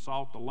salt and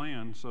salt the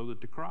land so that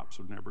the crops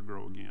would never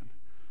grow again.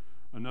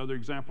 Another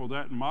example of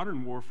that in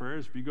modern warfare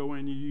is if you go in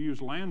and you use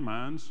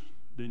landmines,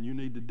 then you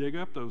need to dig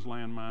up those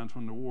landmines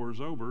when the war is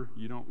over.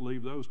 You don't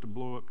leave those to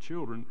blow up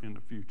children in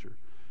the future.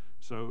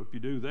 So if you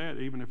do that,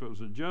 even if it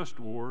was a just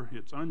war,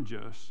 it's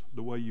unjust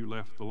the way you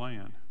left the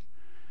land.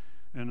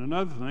 And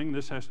another thing,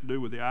 this has to do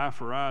with the eye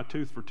for eye,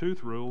 tooth for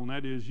tooth rule, and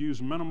that is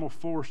use minimal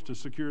force to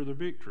secure the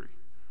victory.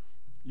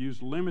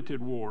 Use limited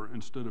war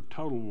instead of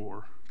total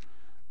war.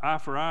 eye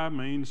for eye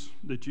means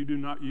that you do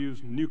not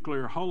use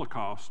nuclear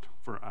holocaust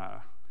for eye.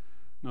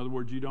 In other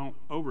words, you don't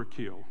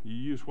overkill. You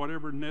use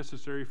whatever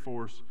necessary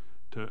force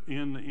to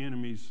end the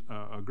enemy's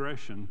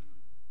aggression,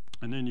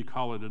 and then you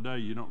call it a day.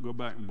 You don't go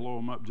back and blow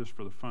them up just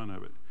for the fun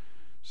of it.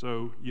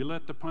 So you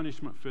let the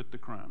punishment fit the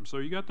crime. So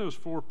you got those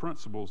 4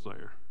 principles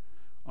there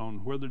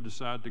on whether to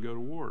decide to go to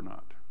war or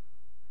not.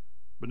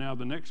 But now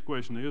the next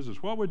question is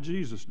what would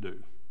Jesus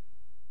do?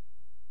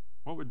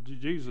 What would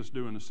Jesus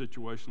do in a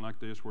situation like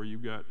this where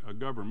you've got a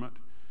government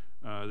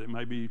that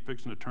may be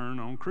fixing to turn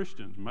on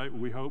Christians?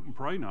 We hope and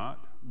pray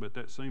not, but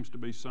that seems to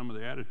be some of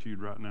the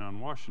attitude right now in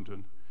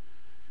Washington.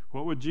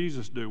 What would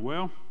Jesus do?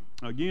 Well,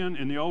 again,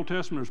 in the Old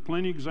Testament, there's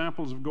plenty of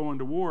examples of going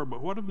to war,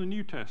 but what of the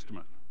New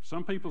Testament?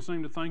 Some people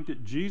seem to think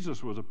that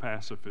Jesus was a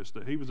pacifist,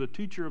 that he was a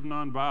teacher of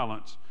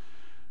nonviolence.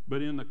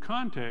 But in the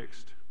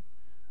context,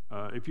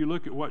 if you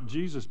look at what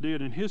Jesus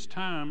did in his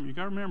time, you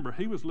got to remember,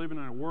 he was living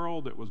in a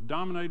world that was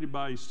dominated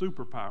by a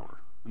superpower,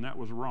 and that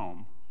was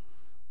Rome.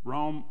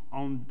 Rome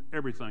owned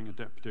everything at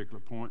that particular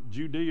point.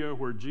 Judea,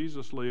 where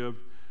Jesus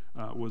lived,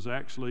 was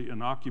actually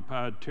an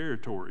occupied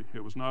territory.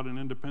 It was not an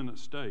independent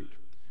state.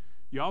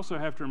 You also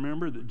have to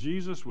remember that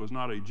Jesus was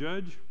not a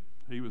judge.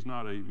 He was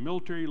not a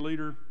military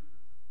leader.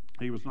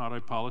 He was not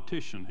a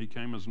politician. He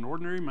came as an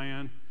ordinary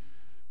man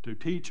to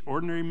teach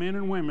ordinary men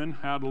and women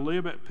how to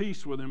live at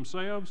peace with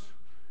themselves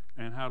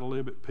and how to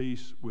live at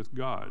peace with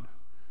God.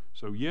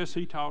 So yes,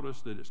 he taught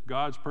us that it's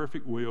God's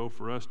perfect will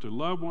for us to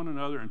love one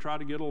another and try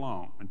to get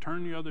along and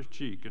turn the other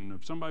cheek. And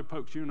if somebody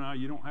pokes you in the eye,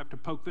 you don't have to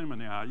poke them in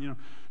the eye.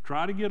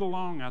 Try to get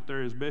along out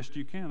there as best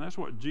you can. That's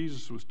what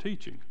Jesus was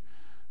teaching.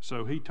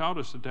 So he taught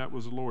us that that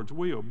was the Lord's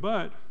will.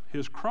 But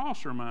his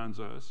cross reminds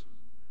us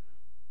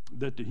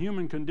that the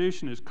human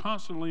condition is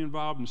constantly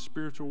involved in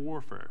spiritual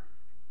warfare.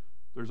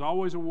 There's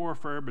always a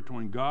warfare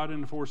between God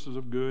and the forces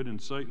of good and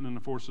Satan and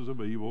the forces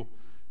of evil.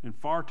 And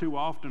far too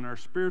often our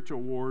spiritual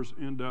wars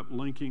end up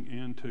linking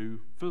into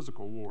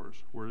physical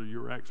wars where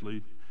you're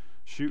actually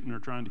shooting or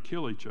trying to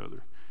kill each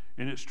other.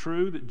 And it's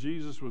true that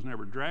Jesus was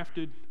never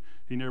drafted.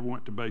 He never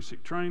went to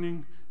basic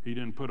training. He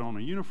didn't put on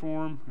a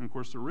uniform. And of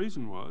course the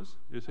reason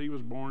is he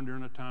was born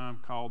during a time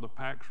called the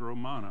Pax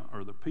Romana,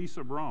 or the Peace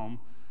of Rome,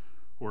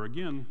 where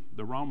again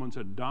the Romans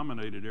had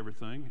dominated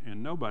everything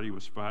and nobody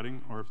was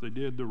fighting, or if they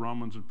did, the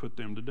Romans would put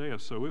them to death.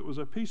 So it was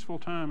a peaceful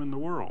time in the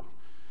world.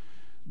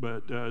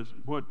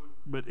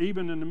 But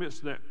even in the midst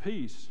of that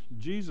peace,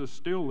 Jesus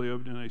still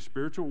lived in a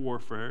spiritual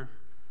warfare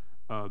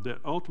that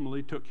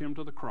ultimately took him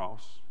to the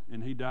cross,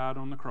 and he died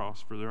on the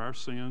cross for our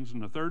sins.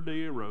 And the third day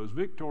he arose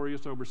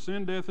victorious over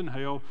sin, death, and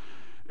hell,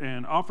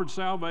 and offered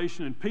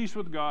salvation and peace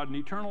with God and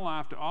eternal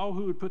life to all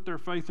who would put their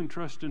faith and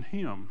trust in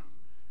him.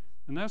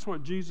 And that's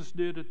what Jesus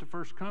did at the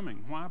first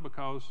coming. Why?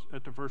 Because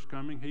at the first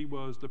coming, he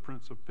was the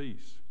Prince of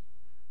Peace.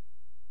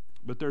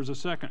 But there's a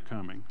second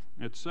coming.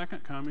 At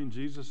second coming,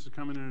 Jesus is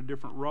coming in a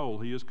different role.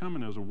 He is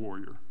coming as a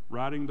warrior,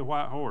 riding the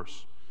white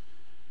horse.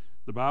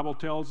 The Bible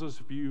tells us,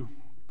 if you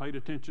paid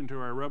attention to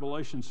our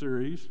Revelation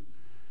series,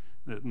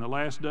 that in the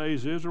last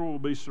days Israel will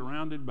be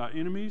surrounded by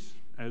enemies,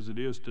 as it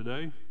is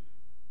today,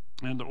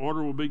 and the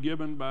order will be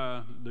given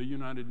by the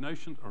United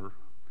Nations, or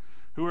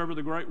whoever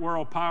the great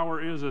world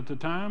power is at the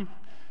time,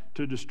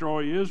 to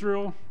destroy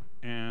Israel,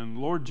 and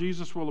Lord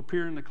Jesus will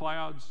appear in the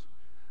clouds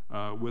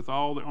with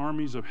all the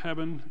armies of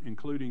heaven,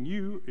 including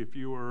you, if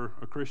you are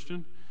a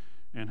Christian,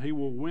 and he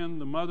will win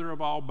the mother of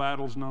all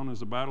battles, known as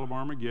the Battle of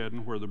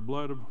Armageddon, where the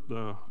blood of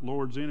the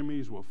Lord's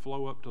enemies will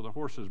flow up to the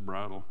horse's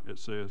bridle, it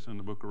says in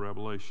the book of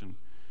Revelation.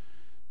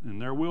 And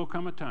there will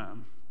come a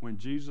time when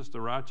Jesus,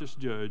 the righteous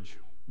judge,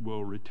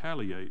 will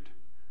retaliate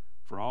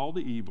for all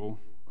the evil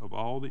of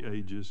all the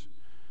ages.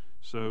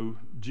 So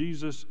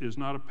Jesus is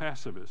not a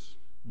pacifist,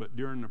 but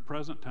during the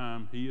present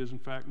time, he is in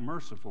fact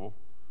merciful,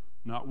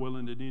 not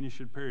willing that any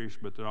should perish,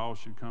 but that all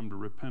should come to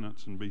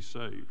repentance and be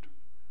saved.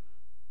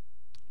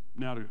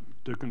 Now,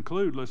 to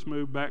conclude, let's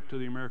move back to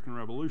the American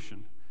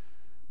Revolution,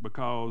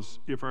 because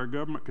if our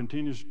government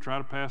continues to try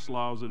to pass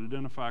laws that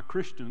identify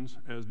Christians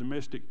as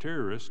domestic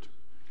terrorists,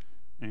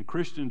 and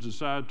Christians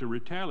decide to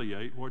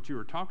retaliate, what you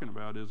are talking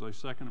about is a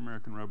second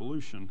American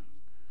Revolution.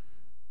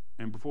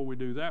 And before we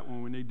do that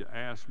one, we need to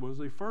ask, was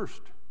the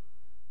first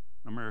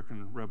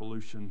American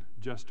Revolution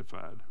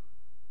justified?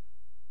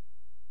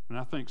 And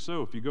I think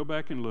so. If you go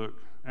back and look,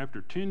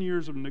 after 10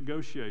 years of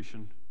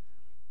negotiation,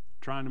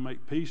 trying to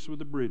make peace with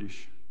the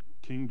British,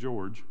 King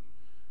George,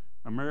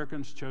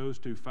 Americans chose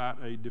to fight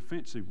a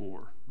defensive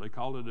war. They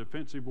called it a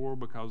defensive war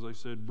because they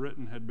said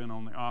Britain had been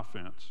on the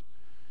offense.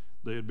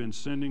 They had been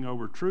sending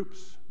over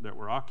troops that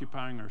were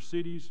occupying our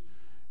cities,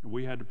 and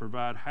we had to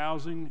provide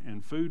housing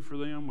and food for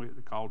them. We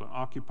called an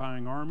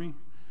occupying army.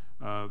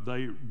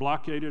 They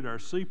blockaded our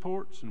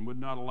seaports and would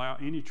not allow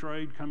any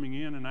trade coming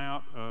in and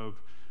out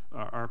of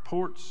our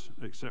ports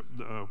except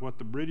what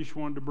the British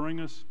wanted to bring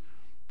us.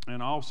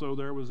 And also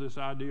there was this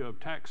idea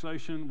of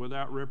taxation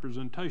without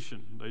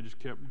representation. They just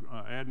kept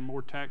adding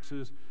more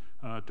taxes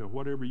to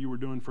whatever you were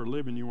doing for a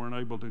living. You weren't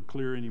able to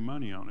clear any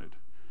money on it.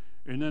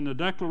 And then the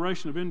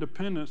Declaration of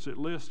Independence, it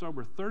lists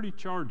over 30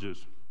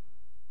 charges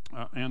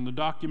and the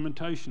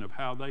documentation of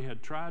how they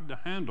had tried to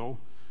handle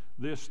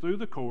this through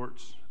the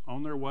courts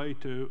on their way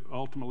to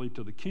ultimately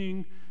to the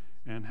king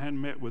and hadn't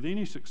met with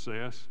any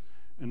success.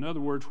 In other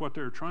words, what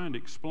they're trying to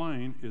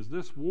explain is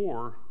this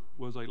war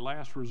was a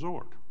last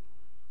resort.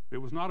 It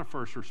was not a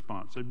first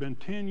response. They'd been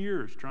 10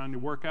 years trying to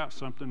work out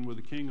something with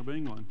the King of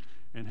England,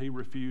 and he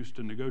refused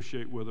to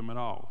negotiate with them at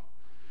all.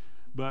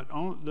 But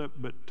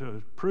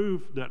to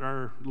prove that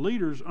our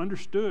leaders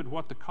understood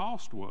what the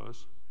cost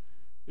was,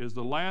 is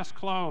the last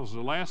clause,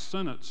 the last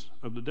sentence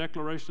of the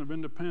Declaration of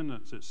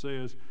Independence. It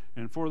says,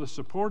 "And for the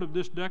support of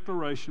this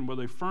declaration, with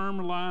a firm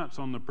reliance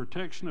on the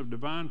protection of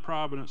divine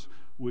providence,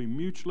 we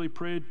mutually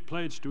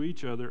pledge to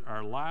each other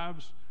our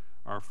lives,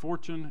 our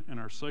fortune, and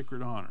our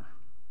sacred honor."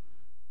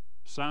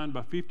 Signed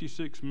by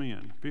 56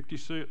 men,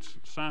 56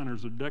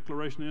 signers of the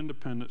Declaration of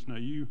Independence. Now,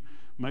 you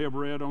may have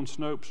read on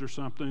Snopes or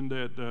something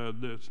that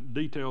the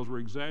details were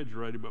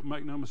exaggerated, but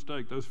make no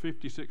mistake, those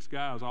 56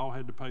 guys all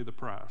had to pay the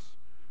price.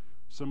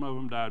 Some of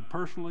them died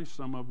personally.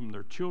 Some of them,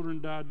 their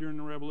children died during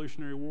the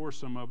Revolutionary War.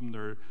 Some of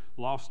them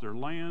lost their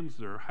lands.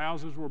 Their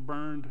houses were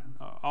burned.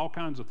 All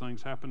kinds of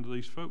things happened to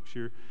these folks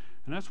here.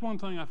 And that's one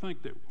thing I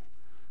think that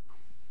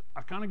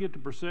I kind of get the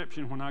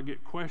perception when I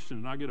get questions,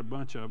 and I get a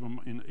bunch of them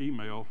in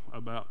email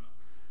about,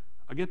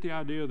 I get the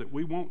idea that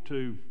we want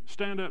to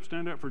stand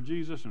up for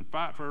Jesus and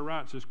fight for our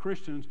rights as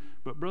Christians,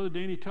 but Brother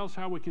Danny, tell us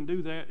how we can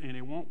do that and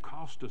it won't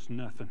cost us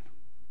nothing.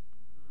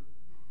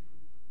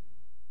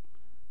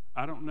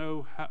 I don't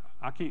know how,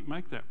 I can't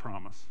make that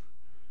promise.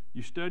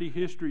 You study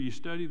history, you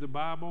study the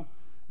Bible,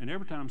 and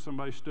every time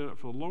somebody stood up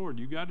for the Lord,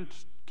 you got to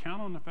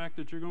count on the fact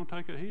that you're going to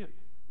take a hit.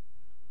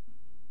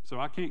 So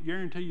I can't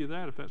guarantee you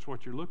that if that's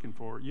what you're looking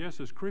for. Yes,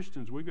 as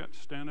Christians, we've got to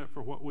stand up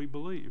for what we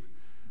believe.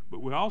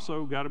 But we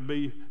also got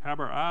to have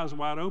our eyes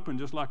wide open,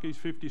 just like these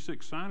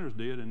 56 signers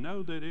did, and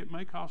know that it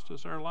may cost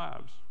us our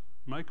lives.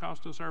 It may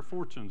cost us our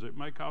fortunes. It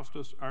may cost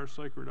us our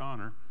sacred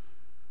honor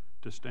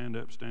to stand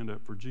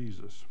up for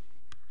Jesus.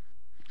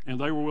 And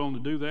they were willing to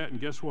do that, and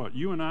guess what?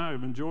 You and I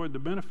have enjoyed the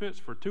benefits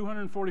for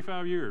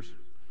 245 years.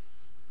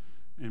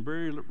 And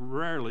very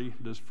rarely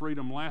does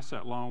freedom last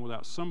that long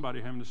without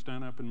somebody having to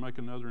stand up and make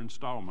another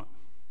installment.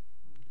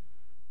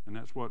 And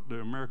that's what the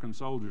American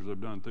soldiers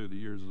have done through the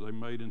years, is they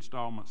made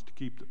installments to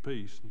keep the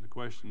peace. And the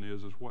question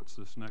is what's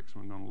this next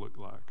one going to look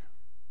like?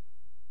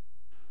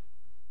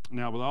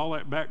 Now, with all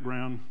that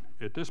background,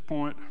 at this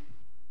point,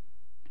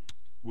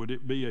 would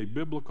it be a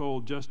biblical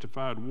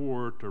justified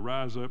war to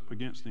rise up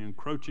against the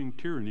encroaching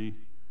tyranny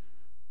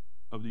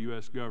of the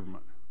U.S.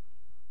 government?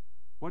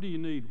 What do you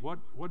need? What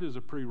is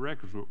a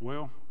prerequisite?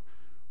 Well,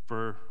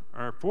 for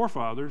our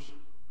forefathers,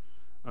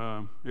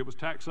 it was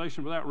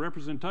taxation without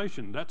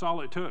representation. That's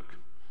all it took.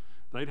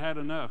 They'd had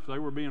enough. They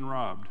were being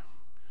robbed.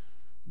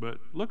 But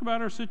look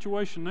about our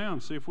situation now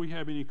and see if we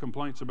have any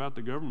complaints about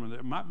the government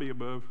that might be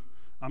above.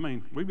 I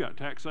mean, we've got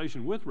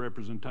taxation with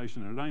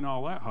representation, and it ain't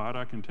all that hot,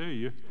 I can tell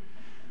you.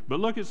 But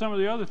look at some of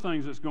the other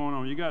things that's going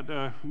on. You got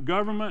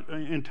government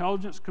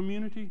intelligence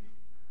community.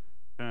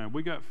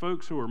 We got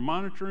folks who are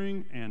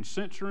monitoring and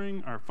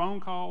censoring our phone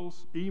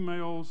calls,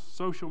 emails,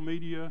 social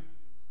media,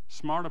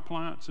 smart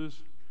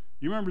appliances.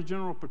 You remember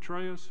General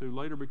Petraeus, who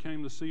later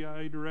became the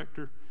CIA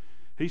director?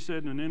 He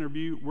said in an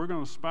interview, "We're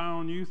going to spy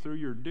on you through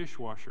your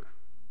dishwasher."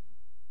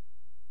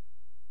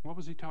 What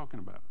was he talking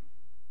about?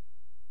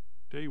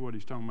 Tell you what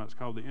he's talking about. It's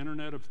called the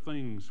Internet of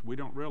Things. We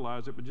don't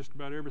realize it, but just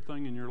about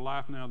everything in your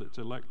life now that's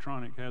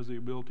electronic has the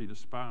ability to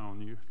spy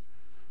on you.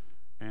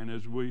 And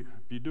if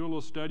you do a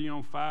little study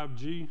on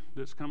 5G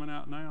that's coming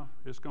out now,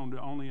 it's going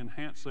to only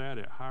enhance that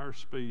at higher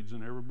speeds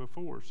than ever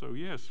before. So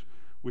yes,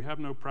 we have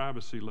no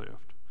privacy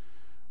left.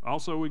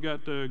 Also, we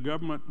got the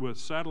government with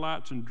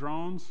satellites and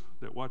drones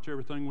that watch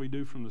everything we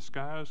do from the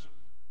skies.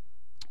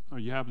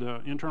 You have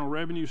the Internal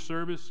Revenue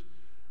Service.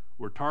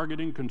 We're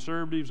targeting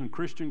conservatives and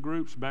Christian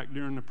groups back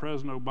during the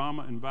President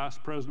Obama and Vice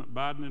President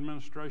Biden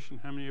administration.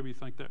 How many of you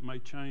think that may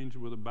change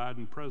with a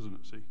Biden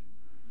presidency?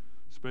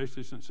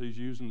 Especially since he's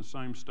using the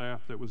same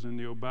staff that was in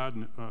the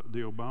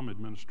Obama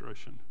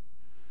administration.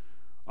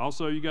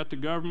 Also, you got the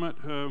government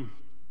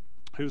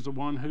who's the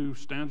one who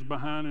stands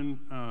behind in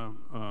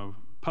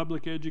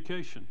public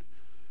education.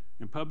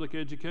 And public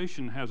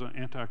education has an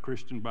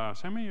anti-Christian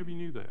bias. How many of you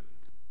knew that?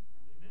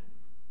 Amen.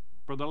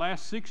 For the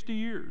last 60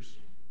 years,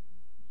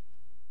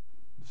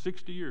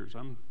 60 years,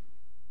 I'm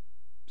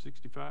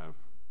 65,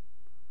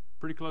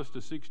 pretty close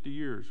to 60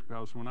 years,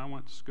 because when I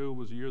went to school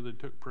was the year they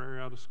took prayer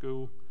out of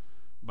school,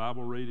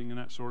 Bible reading and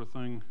that sort of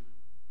thing.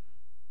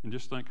 And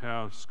just think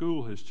how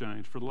school has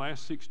changed. For the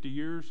last 60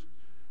 years,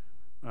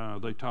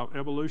 they taught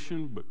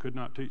evolution but could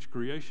not teach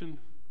creation.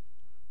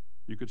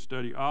 You could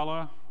study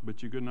Allah,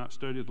 but you could not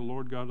study the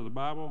Lord God of the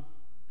Bible.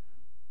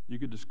 You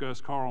could discuss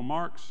Karl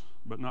Marx,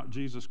 but not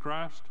Jesus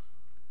Christ.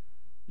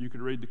 You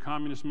could read the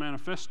Communist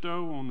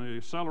Manifesto on the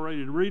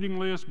accelerated reading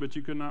list, but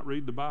you could not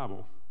read the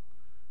Bible.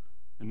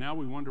 And now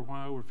we wonder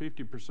why over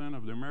 50%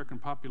 of the American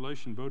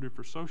population voted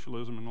for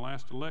socialism in the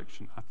last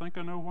election. I think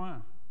I know why.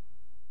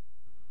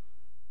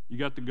 You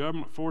got the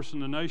government forcing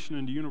the nation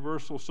into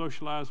universal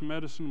socialized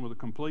medicine with a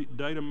complete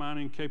data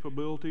mining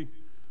capability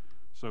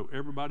So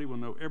everybody will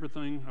know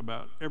everything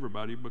about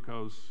everybody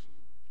because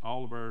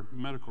all of our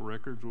medical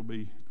records will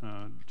be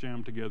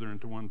jammed together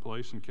into one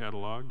place and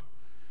cataloged.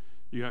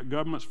 You got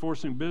governments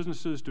forcing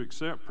businesses to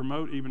accept,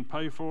 promote, even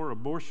pay for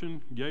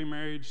abortion, gay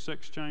marriage,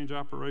 sex change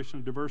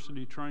operations,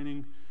 diversity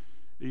training,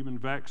 even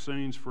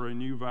vaccines for a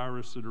new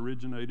virus that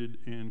originated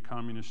in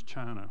communist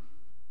China.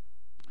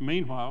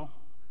 Meanwhile,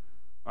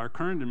 our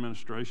current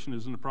administration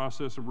is in the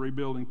process of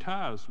rebuilding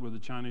ties with the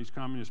Chinese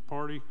Communist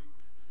Party,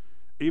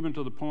 even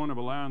to the point of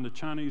allowing the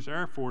Chinese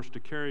Air Force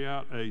to carry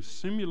out a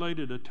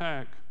simulated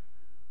attack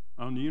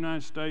on the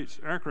United States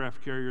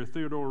aircraft carrier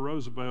Theodore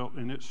Roosevelt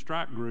and its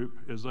strike group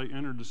as they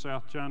entered the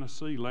South China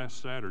Sea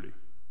last Saturday.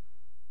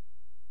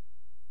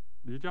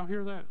 Did y'all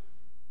hear that?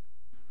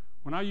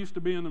 When I used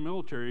to be in the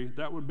military,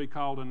 that would be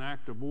called an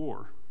act of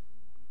war.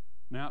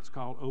 Now it's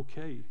called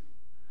okay.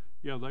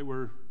 Yeah, they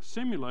were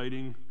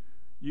simulating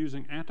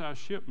using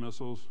anti-ship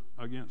missiles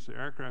against the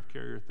aircraft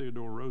carrier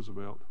Theodore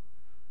Roosevelt.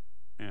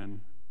 And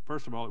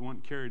first of all, it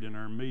wasn't carried in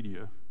our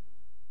media.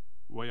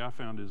 The way I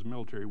found it is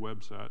military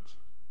websites.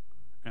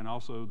 And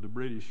also the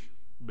British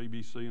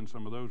BBC and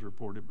some of those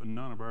reported, but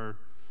none of our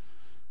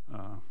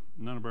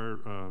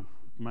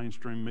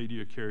mainstream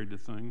media carried the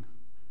thing.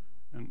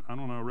 And I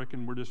don't know, I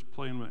reckon we're just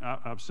playing with,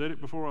 I've said it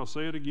before, I'll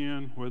say it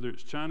again, whether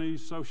it's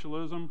Chinese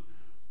socialism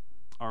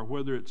or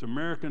whether it's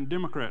American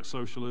Democrat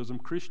socialism,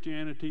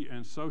 Christianity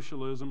and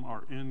socialism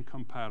are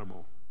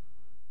incompatible.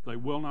 They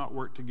will not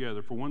work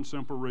together for one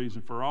simple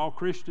reason. For all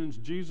Christians,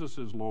 Jesus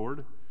is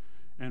Lord,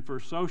 and for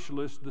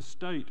socialists, the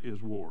state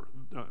is Lord.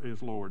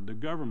 The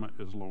government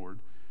is Lord.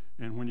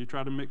 And when you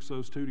try to mix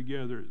those two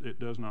together, it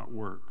does not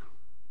work.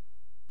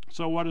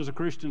 So what is a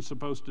Christian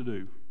supposed to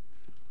do?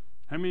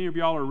 How many of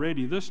y'all are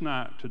ready this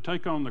night to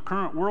take on the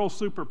current world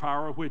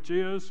superpower, which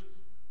is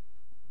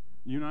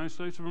the United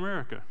States of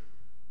America?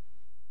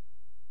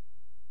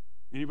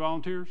 Any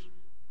volunteers?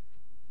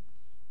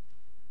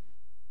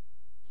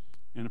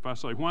 And if I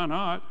say, why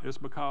not? It's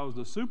because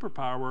the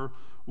superpower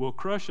will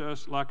crush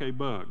us like a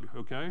bug,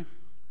 okay?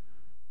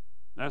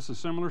 That's a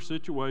similar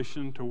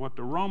situation to what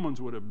the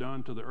Romans would have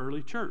done to the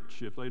early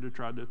church if they'd have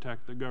tried to attack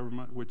the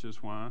government, which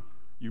is why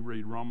you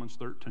read Romans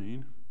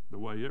 13 the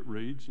way it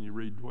reads, and you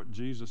read what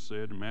Jesus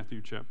said in Matthew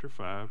chapter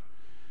 5.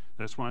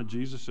 That's why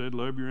Jesus said,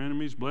 love your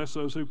enemies, bless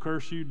those who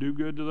curse you, do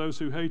good to those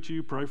who hate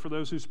you, pray for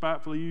those who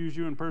spitefully use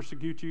you and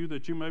persecute you,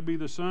 that you may be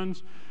the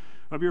sons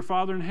of your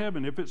Father in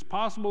heaven. If it's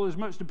possible, as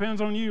much depends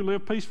on you,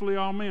 live peacefully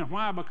all men.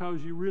 Why?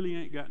 Because you really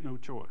ain't got no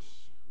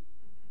choice.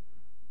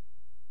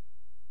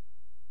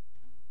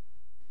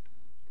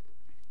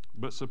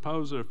 But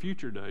suppose at a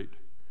future date,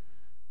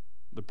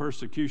 the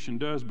persecution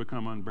does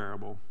become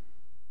unbearable,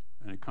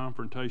 and a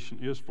confrontation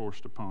is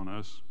forced upon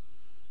us,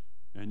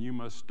 and you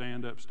must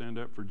stand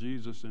up for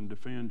Jesus and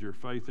defend your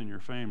faith and your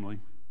family.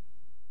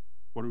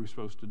 What are we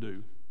supposed to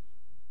do?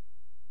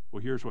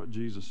 Well, here's what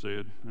Jesus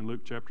said in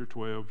Luke chapter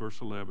 12, verse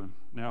 11.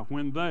 Now,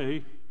 when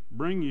they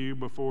bring you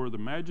before the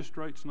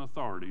magistrates and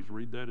authorities,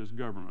 read that as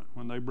government,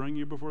 when they bring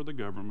you before the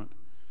government,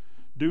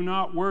 do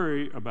not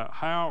worry about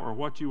how or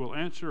what you will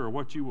answer or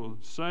what you will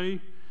say,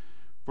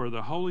 for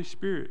the Holy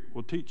Spirit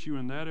will teach you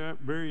in that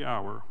very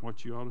hour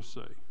what you ought to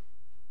say.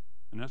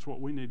 And that's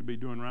what we need to be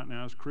doing right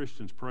now as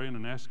Christians, praying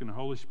and asking the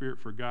Holy Spirit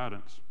for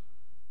guidance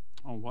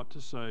on what to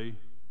say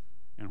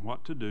and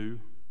what to do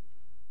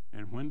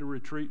and when to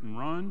retreat and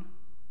run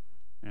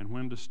and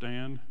when to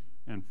stand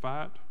and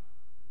fight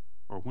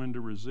or when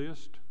to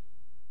resist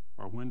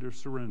or when to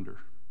surrender.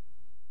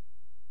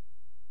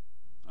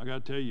 I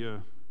got to tell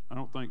you, I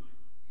don't think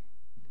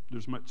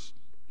there's much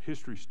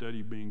history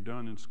study being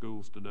done in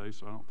schools today,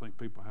 so I don't think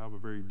people have a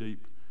very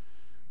deep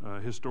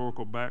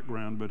historical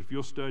background. But if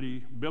you'll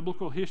study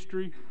biblical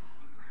history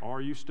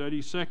or you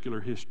study secular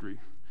history,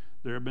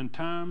 there have been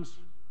times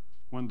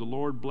when the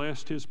Lord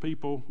blessed his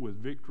people with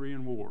victory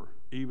in war,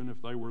 even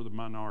if they were the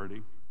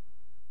minority.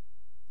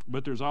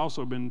 But there's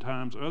also been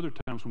other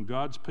times when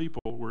God's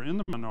people were in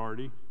the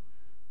minority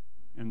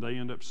and they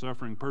end up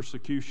suffering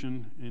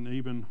persecution and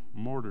even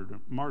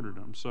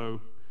martyrdom.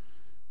 So,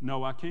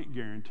 no, I can't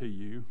guarantee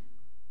you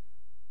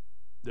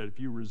that if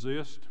you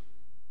resist,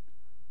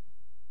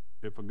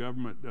 if a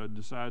government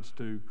decides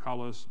to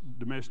call us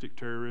domestic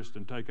terrorists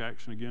and take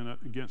action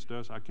against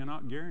us, I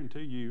cannot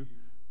guarantee you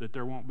that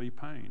there won't be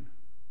pain.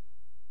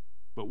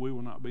 But we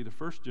will not be the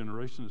first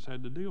generation that's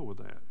had to deal with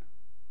that.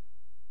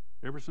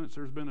 Ever since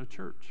there's been a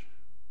church,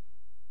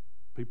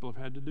 people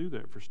have had to do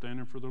that for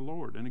standing for the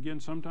Lord. And again,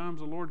 sometimes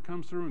the Lord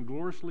comes through and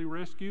gloriously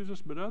rescues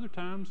us, but other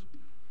times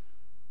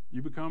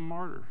you become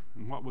martyr.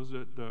 And what was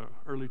it the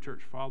early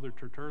church father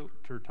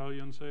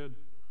Tertullian said?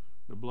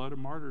 The blood of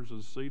martyrs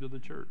is the seed of the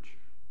church.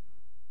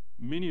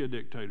 Many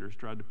dictators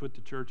tried to put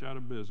the church out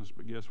of business,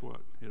 but guess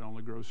what? It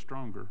only grows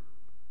stronger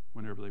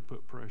whenever they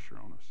put pressure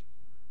on us.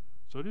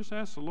 So just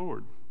ask the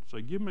Lord.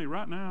 Say, give me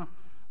right now.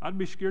 I'd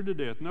be scared to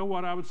death. Know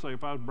what I would say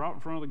if I was brought in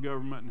front of the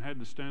government and had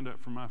to stand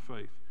up for my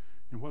faith.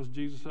 And what does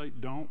Jesus say?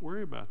 Don't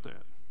worry about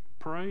that.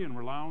 Pray and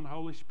rely on the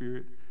Holy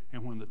Spirit,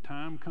 and when the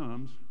time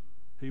comes,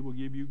 he will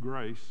give you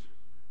grace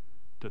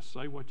to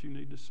say what you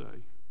need to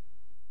say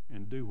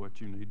and do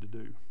what you need to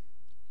do.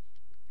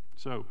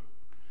 So,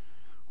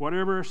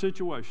 whatever our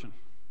situation,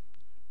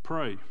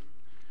 pray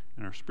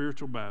in our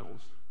spiritual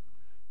battles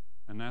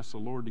and ask the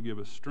Lord to give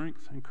us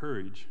strength and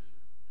courage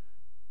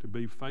to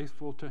be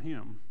faithful to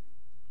Him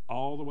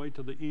all the way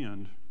to the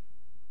end,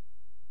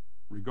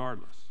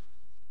 regardless.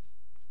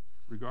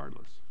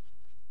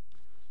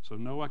 So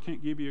no, I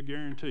can't give you a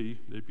guarantee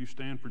that if you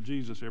stand for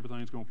Jesus,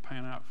 everything's going to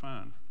pan out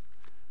fine.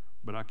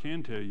 But I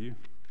can tell you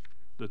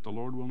that the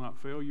Lord will not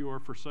fail you or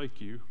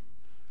forsake you.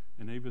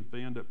 And even if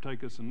they end up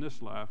taking us in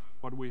this life,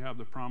 what do we have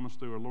the promise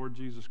through our Lord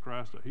Jesus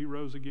Christ? That He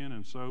rose again,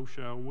 and so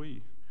shall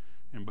we.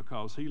 And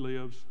because He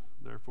lives,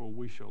 therefore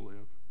we shall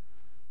live.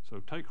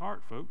 So take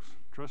heart, folks.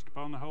 Trust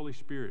upon the Holy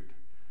Spirit.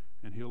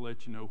 And He'll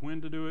let you know when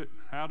to do it,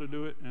 how to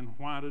do it, and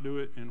why to do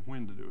it, and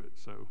when to do it.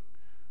 So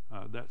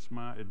that's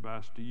my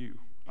advice to you.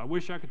 I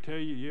wish I could tell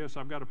you, yes,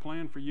 I've got a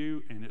plan for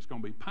you, and it's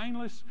going to be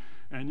painless,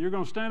 and you're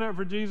going to stand up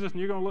for Jesus, and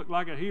you're going to look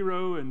like a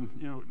hero, and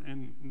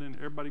and then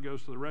everybody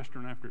goes to the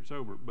restaurant after it's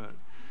over. But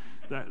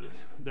that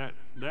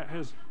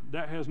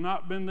has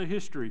not been the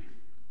history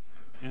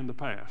in the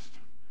past.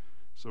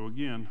 So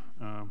again,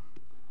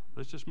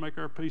 let's just make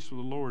our peace with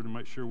the Lord and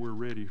make sure we're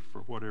ready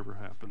for whatever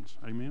happens.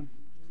 Amen?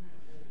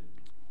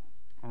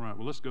 All right,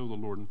 well, let's go to the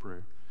Lord in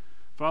prayer.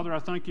 Father, I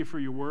thank you for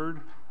your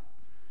word.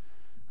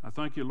 I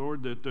thank you,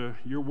 Lord, that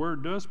your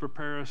word does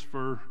prepare us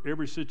for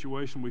every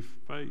situation we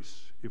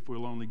face if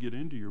we'll only get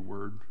into your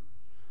word.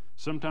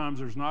 Sometimes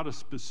there's not a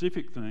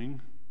specific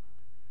thing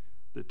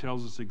that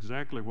tells us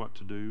exactly what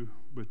to do,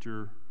 but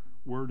your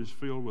word is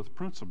filled with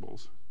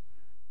principles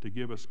to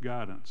give us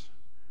guidance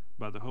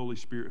by the Holy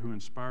Spirit who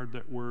inspired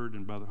that word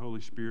and by the Holy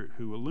Spirit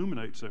who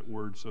illuminates that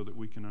word so that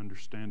we can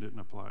understand it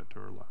and apply it to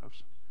our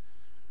lives.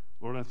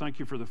 Lord, I thank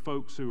you for the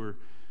folks who are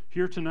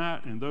here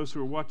tonight and those who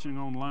are watching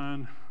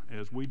online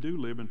as we do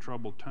live in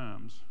troubled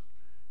times.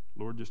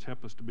 Lord, just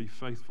help us to be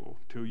faithful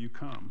till you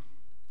come.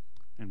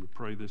 And we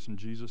pray this in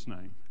Jesus'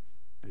 name.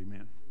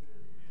 Amen.